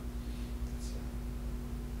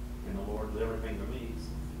 And the Lord is everything to me.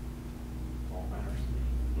 So all matters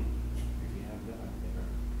to me. If you have that,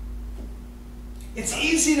 It's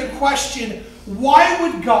easy to question, why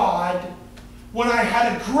would God, when I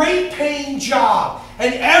had a great paying job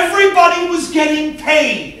and everybody was getting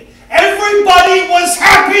paid, everybody was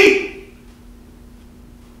happy?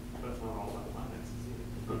 That's not all about finances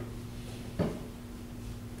either.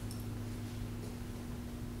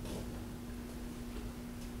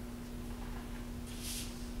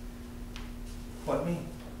 What me?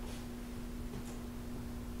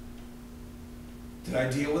 Did I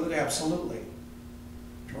deal with it? Absolutely.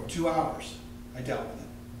 Drove 2 hours. I dealt with it.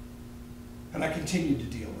 And I continued to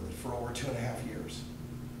deal with it for over 2.5 years.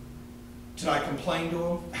 Did I complain to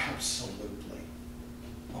him? Absolutely.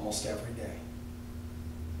 Almost every day.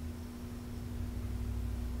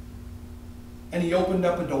 And he opened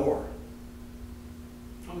up a door.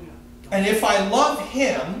 Oh, yeah. And if I love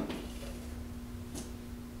him,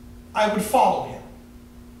 I would follow him.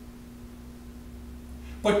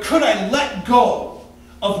 But could I let go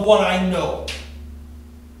of what I know?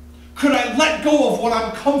 Could I let go of what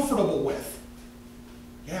I'm comfortable with?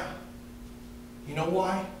 Yeah. You know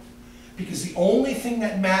why? Because the only thing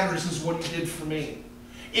that matters is what he did for me.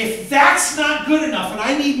 If that's not good enough and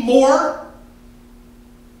I need more,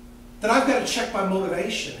 then I've got to check my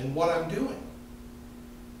motivation and what I'm doing.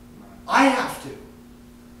 I have to.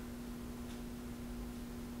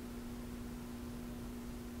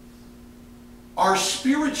 Our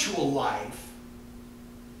spiritual life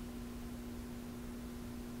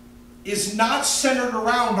is not centered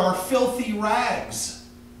around our filthy rags.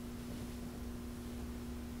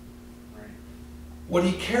 Right. What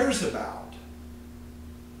he cares about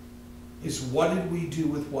is what did we do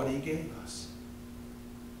with what he gave us.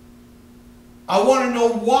 I want to know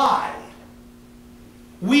why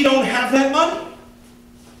we don't have that money.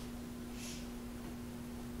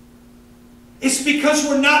 It's because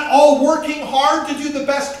we're not all working hard to do the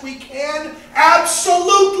best we can?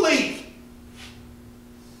 Absolutely.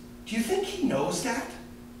 Do you think he knows that?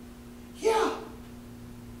 Yeah.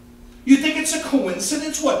 You think it's a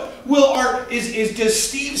coincidence? What? Does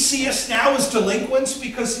Steve see us now as delinquents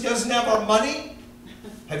because he doesn't have our money?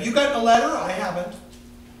 Have you gotten a letter? I haven't.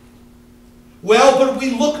 Well, but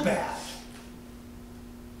we look bad.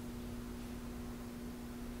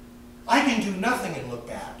 I can do nothing and look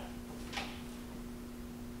bad.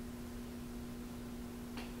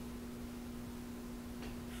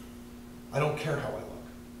 I don't care how I look.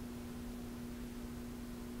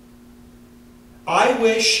 I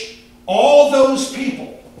wish all those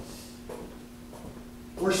people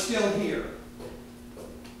were still here.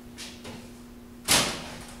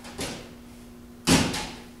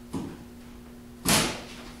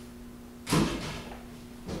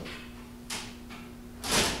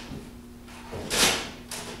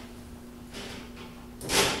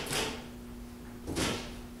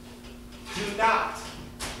 Do not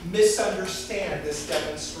misunderstand this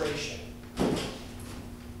demonstration.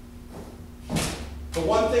 The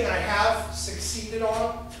one thing I have succeeded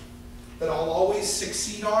on, that I'll always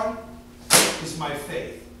succeed on, is my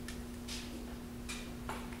faith.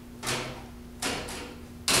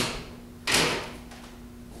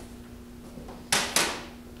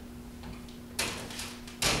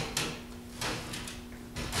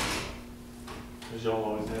 As y'all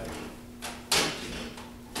always have.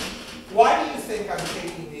 Why do you think I'm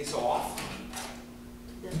taking these off?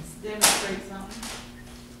 Let's demonstrate something.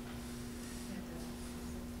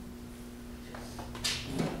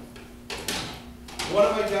 What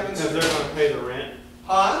am I Because demonstrating? they're going to pay the rent.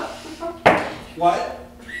 Huh? What?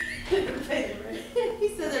 They're gonna pay the rent. He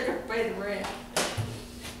said they're gonna pay the rent.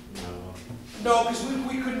 No. No, because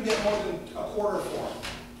we couldn't get more than a quarter for them.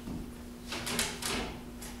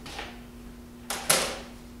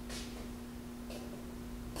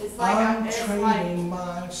 It's like I'm it's trading like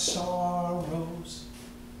my sorrows.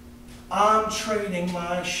 I'm trading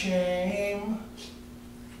my shame.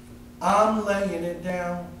 I'm laying it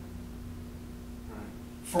down. Right.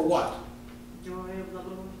 For what? joy of the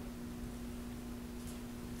Lord.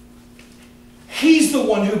 He's the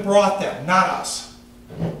one who brought them, not us.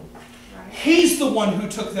 Right. He's the one who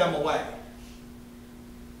took them away.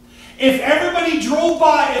 If everybody drove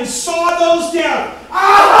by and saw those down,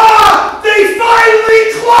 aha! They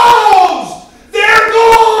finally closed! They're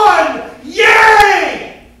gone!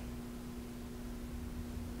 Yay!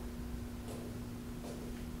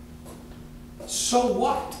 So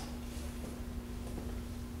what?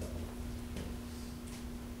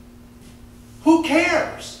 Who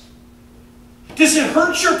cares? Does it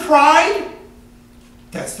hurt your pride?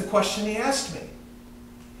 That's the question he asked me.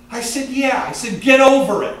 I said, yeah. I said, get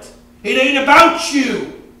over it. It ain't about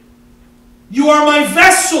you. You are my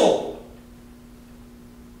vessel.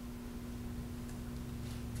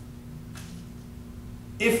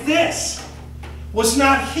 If this was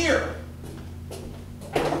not here,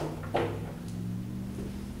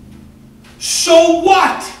 so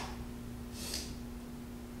what?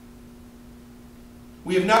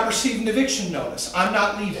 We have not received an eviction notice. I'm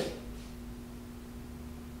not leaving.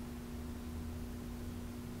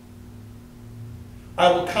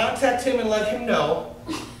 I will contact him and let him know,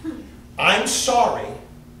 I'm sorry,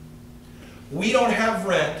 we don't have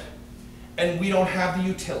rent and we don't have the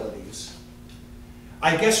utilities.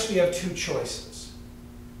 I guess we have two choices.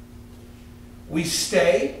 We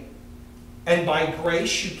stay and by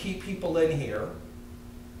grace you keep people in here,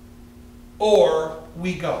 or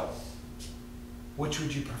we go. Which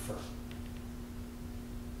would you prefer?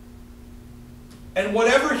 And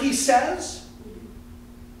whatever he says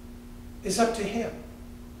is up to him.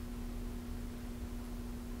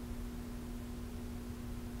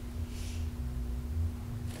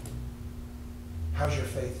 How's your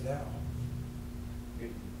faith now?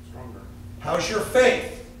 Getting stronger. How's your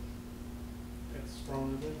faith? It's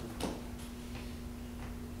strong as ever.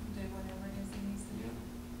 Do whatever it is he needs to do.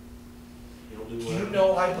 Yeah. He'll do Do whatever. you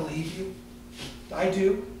know I believe you? I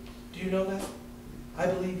do. Do you know that? I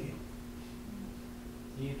believe you.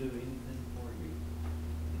 He'll do anything for you.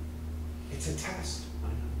 It's a test. I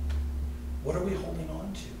know. What are we holding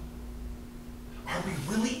on to? Are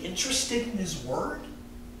we really interested in his word?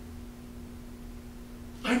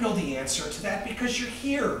 I know the answer to that because you're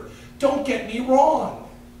here. Don't get me wrong.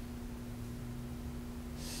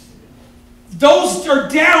 Those are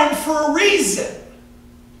down for a reason.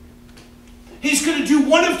 He's going to do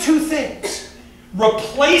one of two things.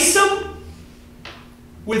 Replace them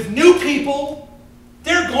with new people.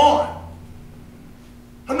 They're gone.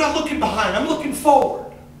 I'm not looking behind. I'm looking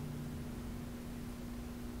forward.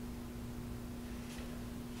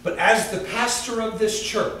 But as the pastor of this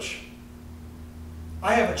church,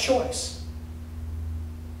 I have a choice.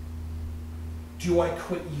 Do I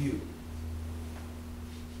quit you?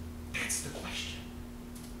 That's the question.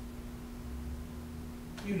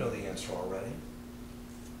 You know the answer already.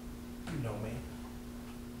 You know me.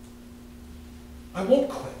 I won't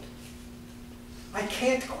quit. I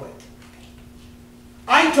can't quit.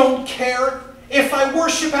 I don't care if I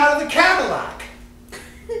worship out of the Cadillac?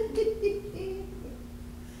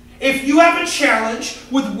 If you have a challenge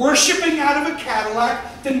with worshiping out of a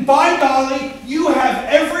Cadillac, then by golly, you have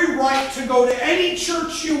every right to go to any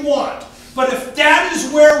church you want. But if that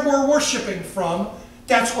is where we're worshiping from,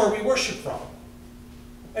 that's where we worship from.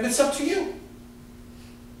 And it's up to you.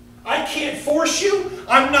 I can't force you.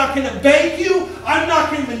 I'm not going to beg you. I'm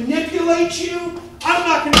not going to manipulate you. I'm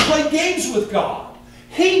not going to play games with God.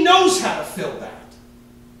 He knows how to fill that.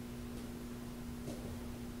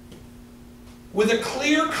 With a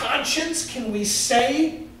clear conscience, can we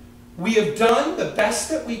say we have done the best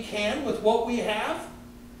that we can with what we have?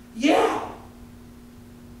 Yeah.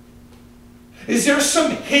 Is there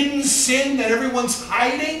some hidden sin that everyone's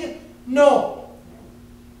hiding? No.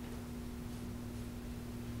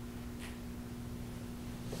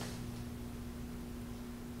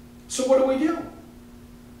 So what do we do?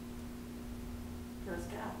 Trust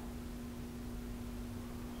God.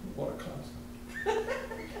 What a concept.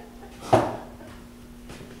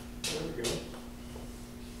 There we go.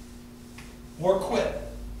 Or quit.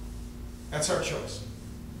 That's our choice.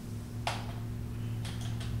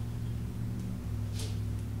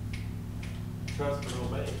 Trust and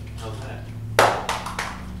obey. How's that?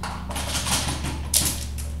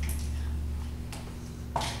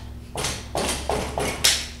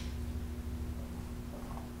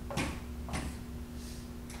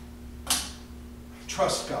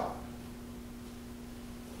 Trust God.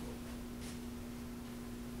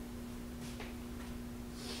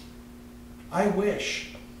 I wish.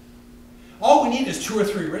 All we need is 2 or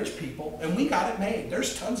 3 rich people, and we got it made.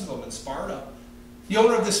 There's tons of them in Sparta. The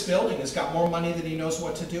owner of this building has got more money than he knows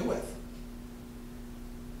what to do with.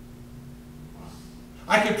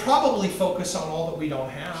 I could probably focus on all that we don't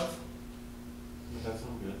have. But that's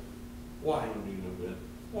not good. Why? That would do no good.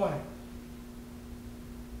 Why?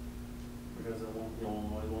 Because you'll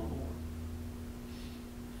always want more.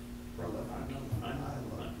 I know.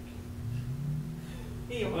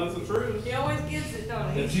 That's the truth. He always gets it,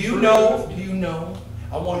 don't he? Do you know,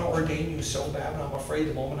 I want to ordain you so bad, but I'm afraid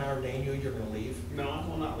the moment I ordain you, you're going to leave. No, I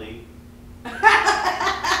will not leave.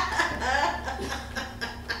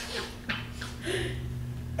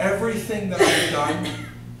 Everything that I've done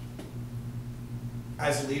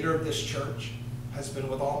as leader of this church has been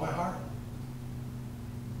with all my heart.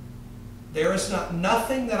 There is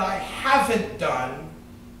nothing that I haven't done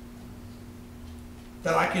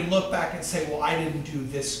that I can look back and say, well, I didn't do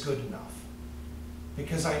this good enough.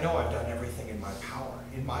 Because I know I've done everything in my power.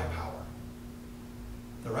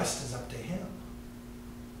 The rest is up to Him.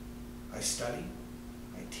 I study,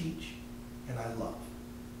 I teach, and I love.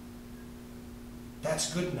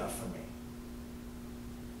 That's good enough for me.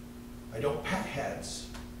 I don't pat heads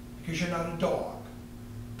because you're not a dog.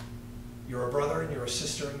 You're a brother and you're a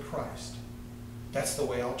sister in Christ. That's the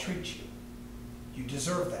way I'll treat you. You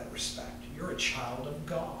deserve that respect. You're a child of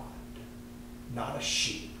God, not a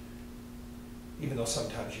sheep. Even though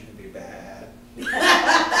sometimes you can be bad.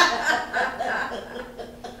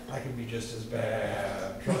 I can be just as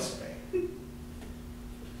bad, trust me.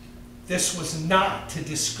 This was not to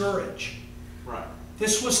discourage. Right.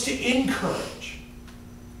 This was to encourage.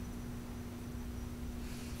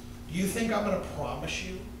 Do you think I'm going to promise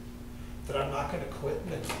you that I'm not going to quit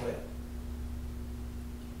and then quit?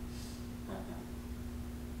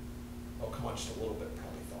 Oh, come on, just a little bit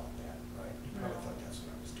probably thought that, right? You probably No. thought that's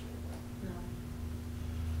what I was doing. Right? No,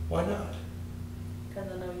 Why not?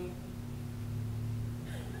 because I know you.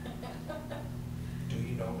 Do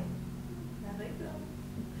you know me? I think so.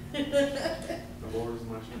 The Lord is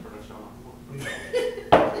my shepherd, I shall not want. You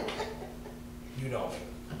know me. You know me.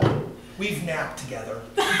 We've napped together.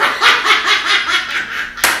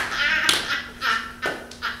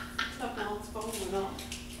 Somehow it's phone went off.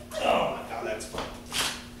 Oh my God, that's fun.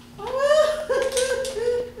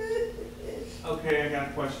 Okay, I got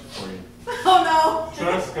a question for you. Oh no!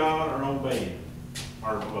 Trust God or obey Him?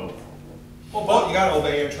 Or both? Well, both, you got to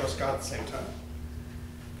obey and trust God at the same time.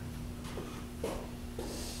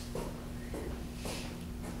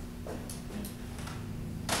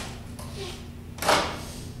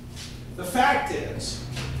 The fact is,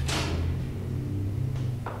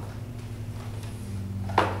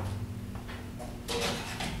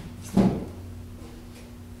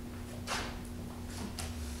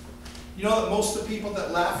 you know that most of the people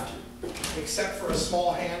that left, except for a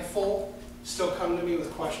small handful, still come to me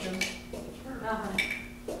with questions? Uh-huh.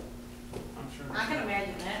 I'm sure. I can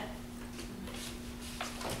imagine that.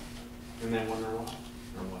 And they wonder why?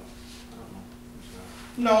 Or what? I don't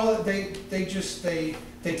know. No, they just take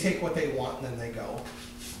what they want and then they go.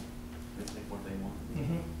 They take what they want.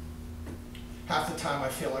 Half the time I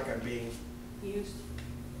feel like I'm being Used.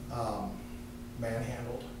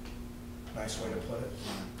 Manhandled. Nice way to put it.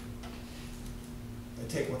 They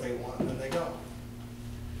take what they want and then they go.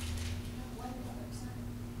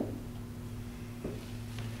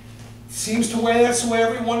 Seems to way that's the way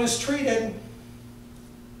everyone is treated.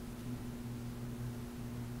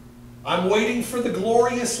 I'm waiting for the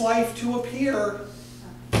glorious life to appear.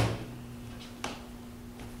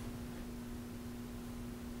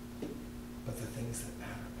 But the things that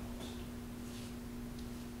matter most.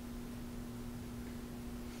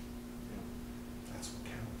 That's what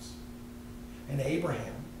counts. And Abram,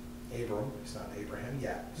 he's not Abraham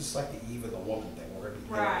yet. Just like the Eve and the woman thing. We're going to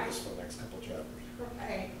be hearing this for the next couple of chapters.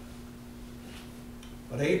 Right.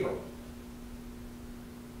 But Abram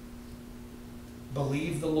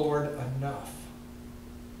believed the Lord enough.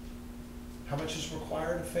 How much is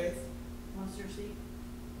required of faith? Mustard seed.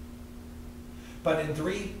 But in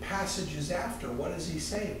 3 passages after, what does he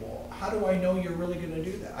say? Well, how do I know you're really going to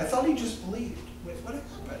do that? I thought he just believed. Wait, what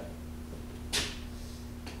happened?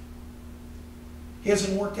 He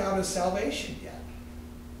hasn't worked out his salvation yet.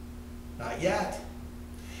 Not yet.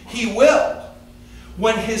 He will.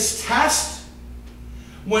 When his test,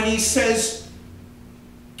 when he says,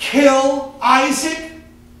 kill Isaac,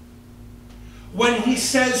 when he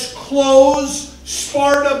says, close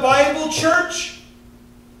Sparta Bible Church,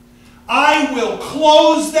 I will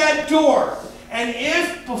close that door. And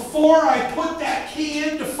if before I put that key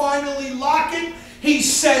in to finally lock it, he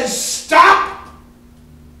says, stop,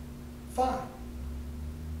 fine.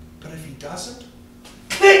 But if he doesn't,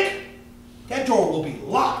 click, that door will be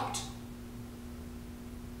locked.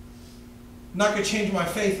 I'm not going to change my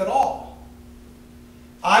faith at all.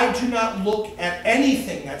 I do not look at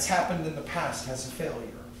anything that's happened in the past as a failure.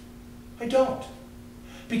 I don't.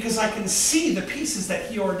 Because I can see the pieces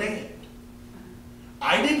that he ordained.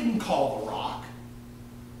 I didn't call the rock.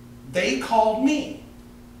 They called me.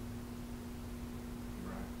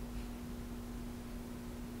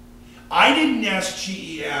 I didn't ask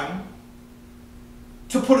GEM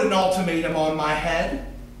to put an ultimatum on my head.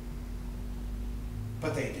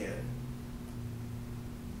 But they did.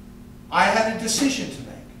 I had a decision to make.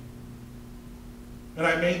 And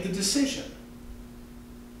I made the decision.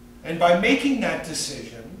 And by making that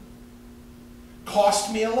decision,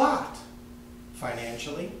 cost me a lot.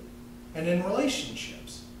 Financially and in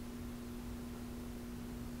relationships.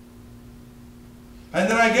 And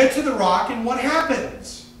then I get to the rock and what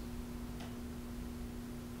happens?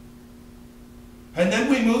 And then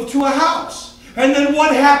we move to a house. And then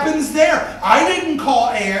what happens there? I didn't call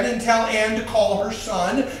Ann and tell Ann to call her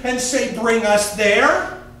son and say, bring us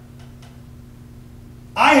there.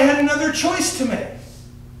 I had another choice to make.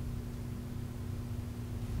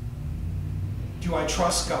 Do I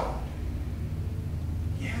trust God?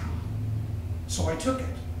 Yeah. So I took it.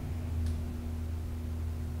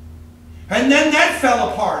 And then that fell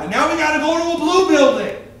apart. And now we got to go to a blue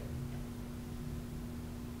building.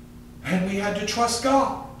 And we had to trust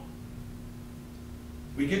God.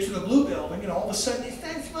 We get to the blue building, and all of a sudden, it's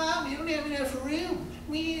not small. We don't have enough room.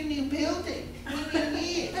 We need a new building.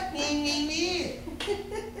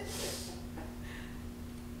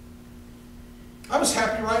 I was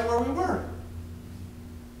happy right where we were.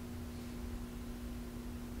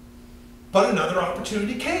 But another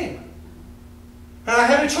opportunity came. And I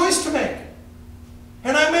had a choice to make.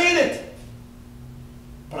 And I made it.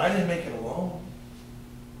 But I didn't make it alone.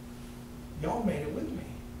 Y'all made it with me.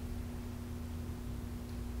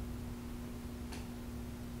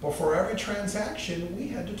 Before every transaction, we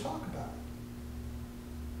had to talk about it.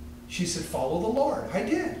 She said, follow the Lord. I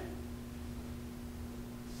did.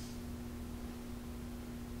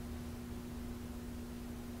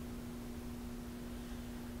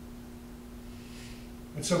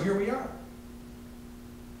 And so here we are.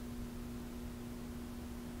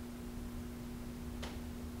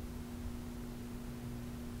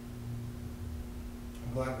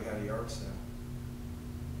 I'm glad we had a yard sale.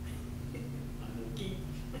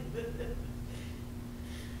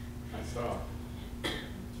 I saw.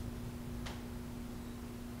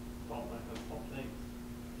 All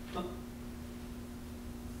things.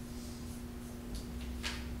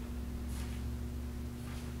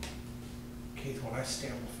 Keith, when I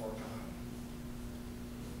stand before God,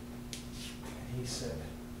 and he said,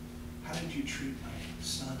 how did you treat my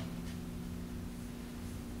son?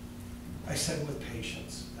 I said, with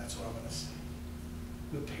patience. That's what I'm going to say.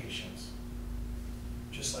 With patience.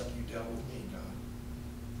 Just like you dealt with me, God.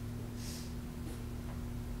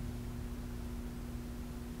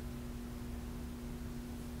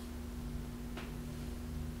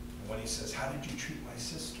 And when he says, how did you treat my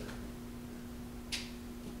sister?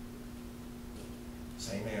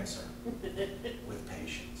 Same answer. With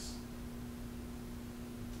patience.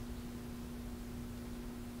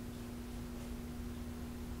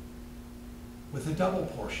 With a double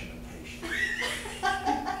portion of patience.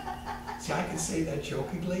 See, I can say that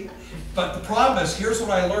jokingly, but the problem is, here's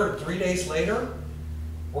what I learned. 3 days later,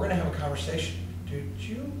 we're going to have a conversation. Did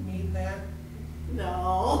you mean that?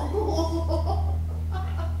 No.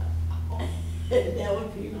 That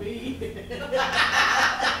would be me.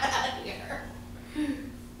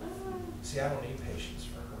 See, I don't need patience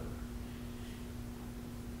for her.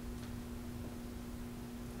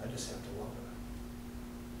 I just have to love her.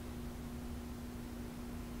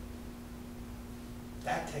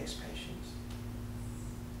 That takes patience,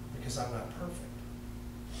 because I'm not perfect.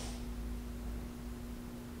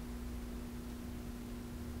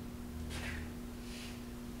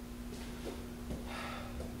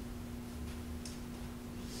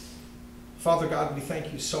 Father God, we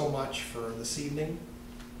thank you so much for this evening.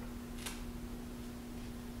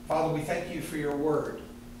 Father, we thank you for your word.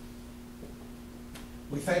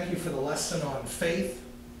 We thank you for the lesson on faith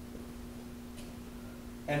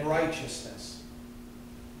and righteousness.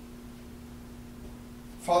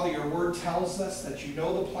 Father, your word tells us that you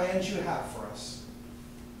know the plans you have for us.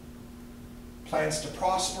 Plans to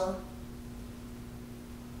prosper,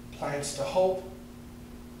 plans to hope,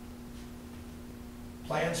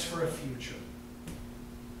 plans for a future.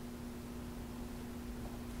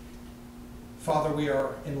 Father, we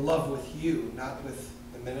are in love with you, not with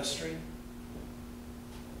the ministry,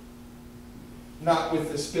 not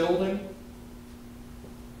with this building,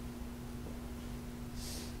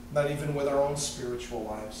 not even with our own spiritual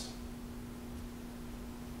lives.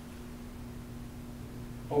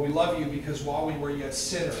 But we love you because while we were yet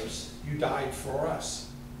sinners, you died for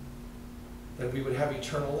us, that we would have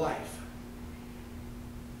eternal life.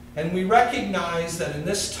 And we recognize that in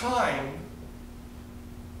this time,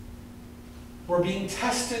 we're being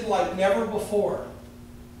tested like never before.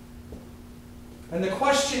 And the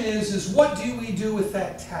question is what do we do with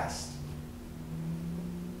that test?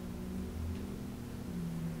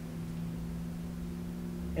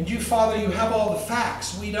 And you, Father, you have all the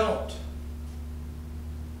facts. We don't.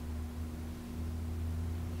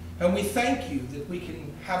 And we thank you that we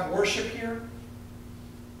can have worship here.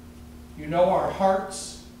 You know our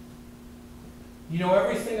hearts. You know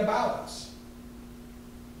everything about us.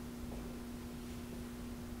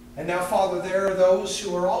 And now, Father, there are those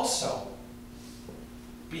who are also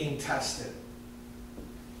being tested,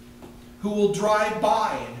 who will drive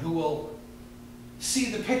by and who will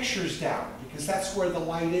see the pictures down, because that's where the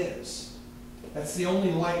light is. That's the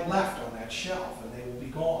only light left on that shelf, and they will be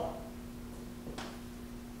gone.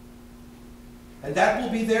 And that will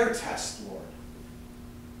be their test, Lord.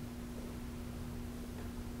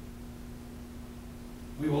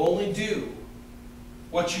 We will only do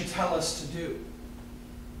what you tell us to do.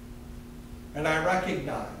 And I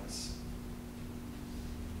recognize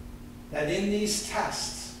that in these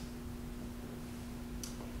tests,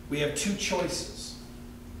 we have two choices.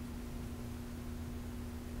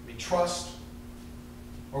 We trust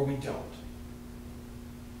or we don't.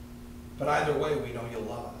 But either way, we know you'll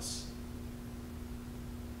love us.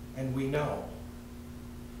 And we know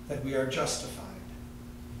that we are justified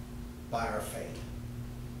by our faith.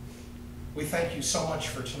 We thank you so much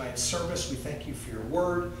for tonight's service. We thank you for your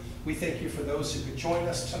word. We thank you for those who could join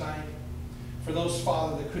us tonight. For those,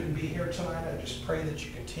 Father, that couldn't be here tonight, I just pray that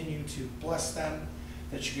you continue to bless them,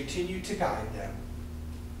 that you continue to guide them,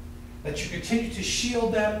 that you continue to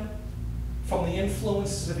shield them from the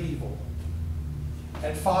influences of evil.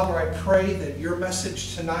 And Father, I pray that your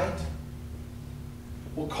message tonight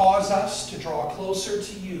will cause us to draw closer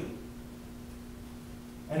to you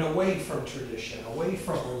and away from tradition, away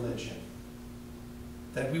from religion.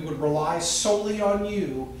 That we would rely solely on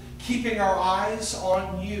you, keeping our eyes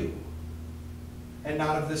on you and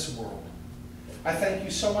not of this world. I thank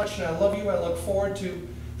you so much and I love you. I look forward to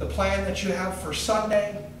the plan that you have for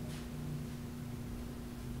Sunday.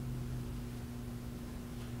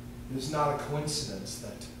 It is not a coincidence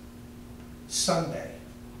that Sunday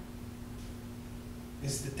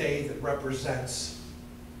is the day that represents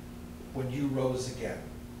when you rose again.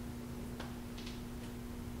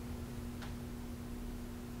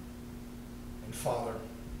 And Father,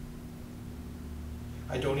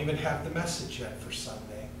 I don't even have the message yet for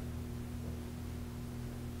Sunday.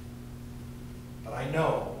 But I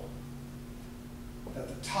know that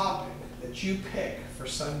the topic that you pick for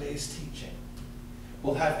Sunday's teaching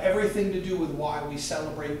will have everything to do with why we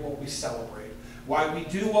celebrate what we celebrate, why we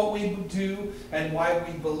do what we do, and why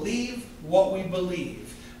we believe what we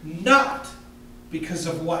believe. Not because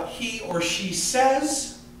of what he or she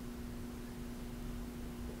says,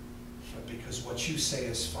 because what you say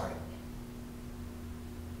is final.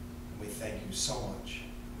 And we thank you so much.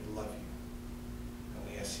 We love you.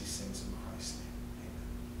 And we ask these things in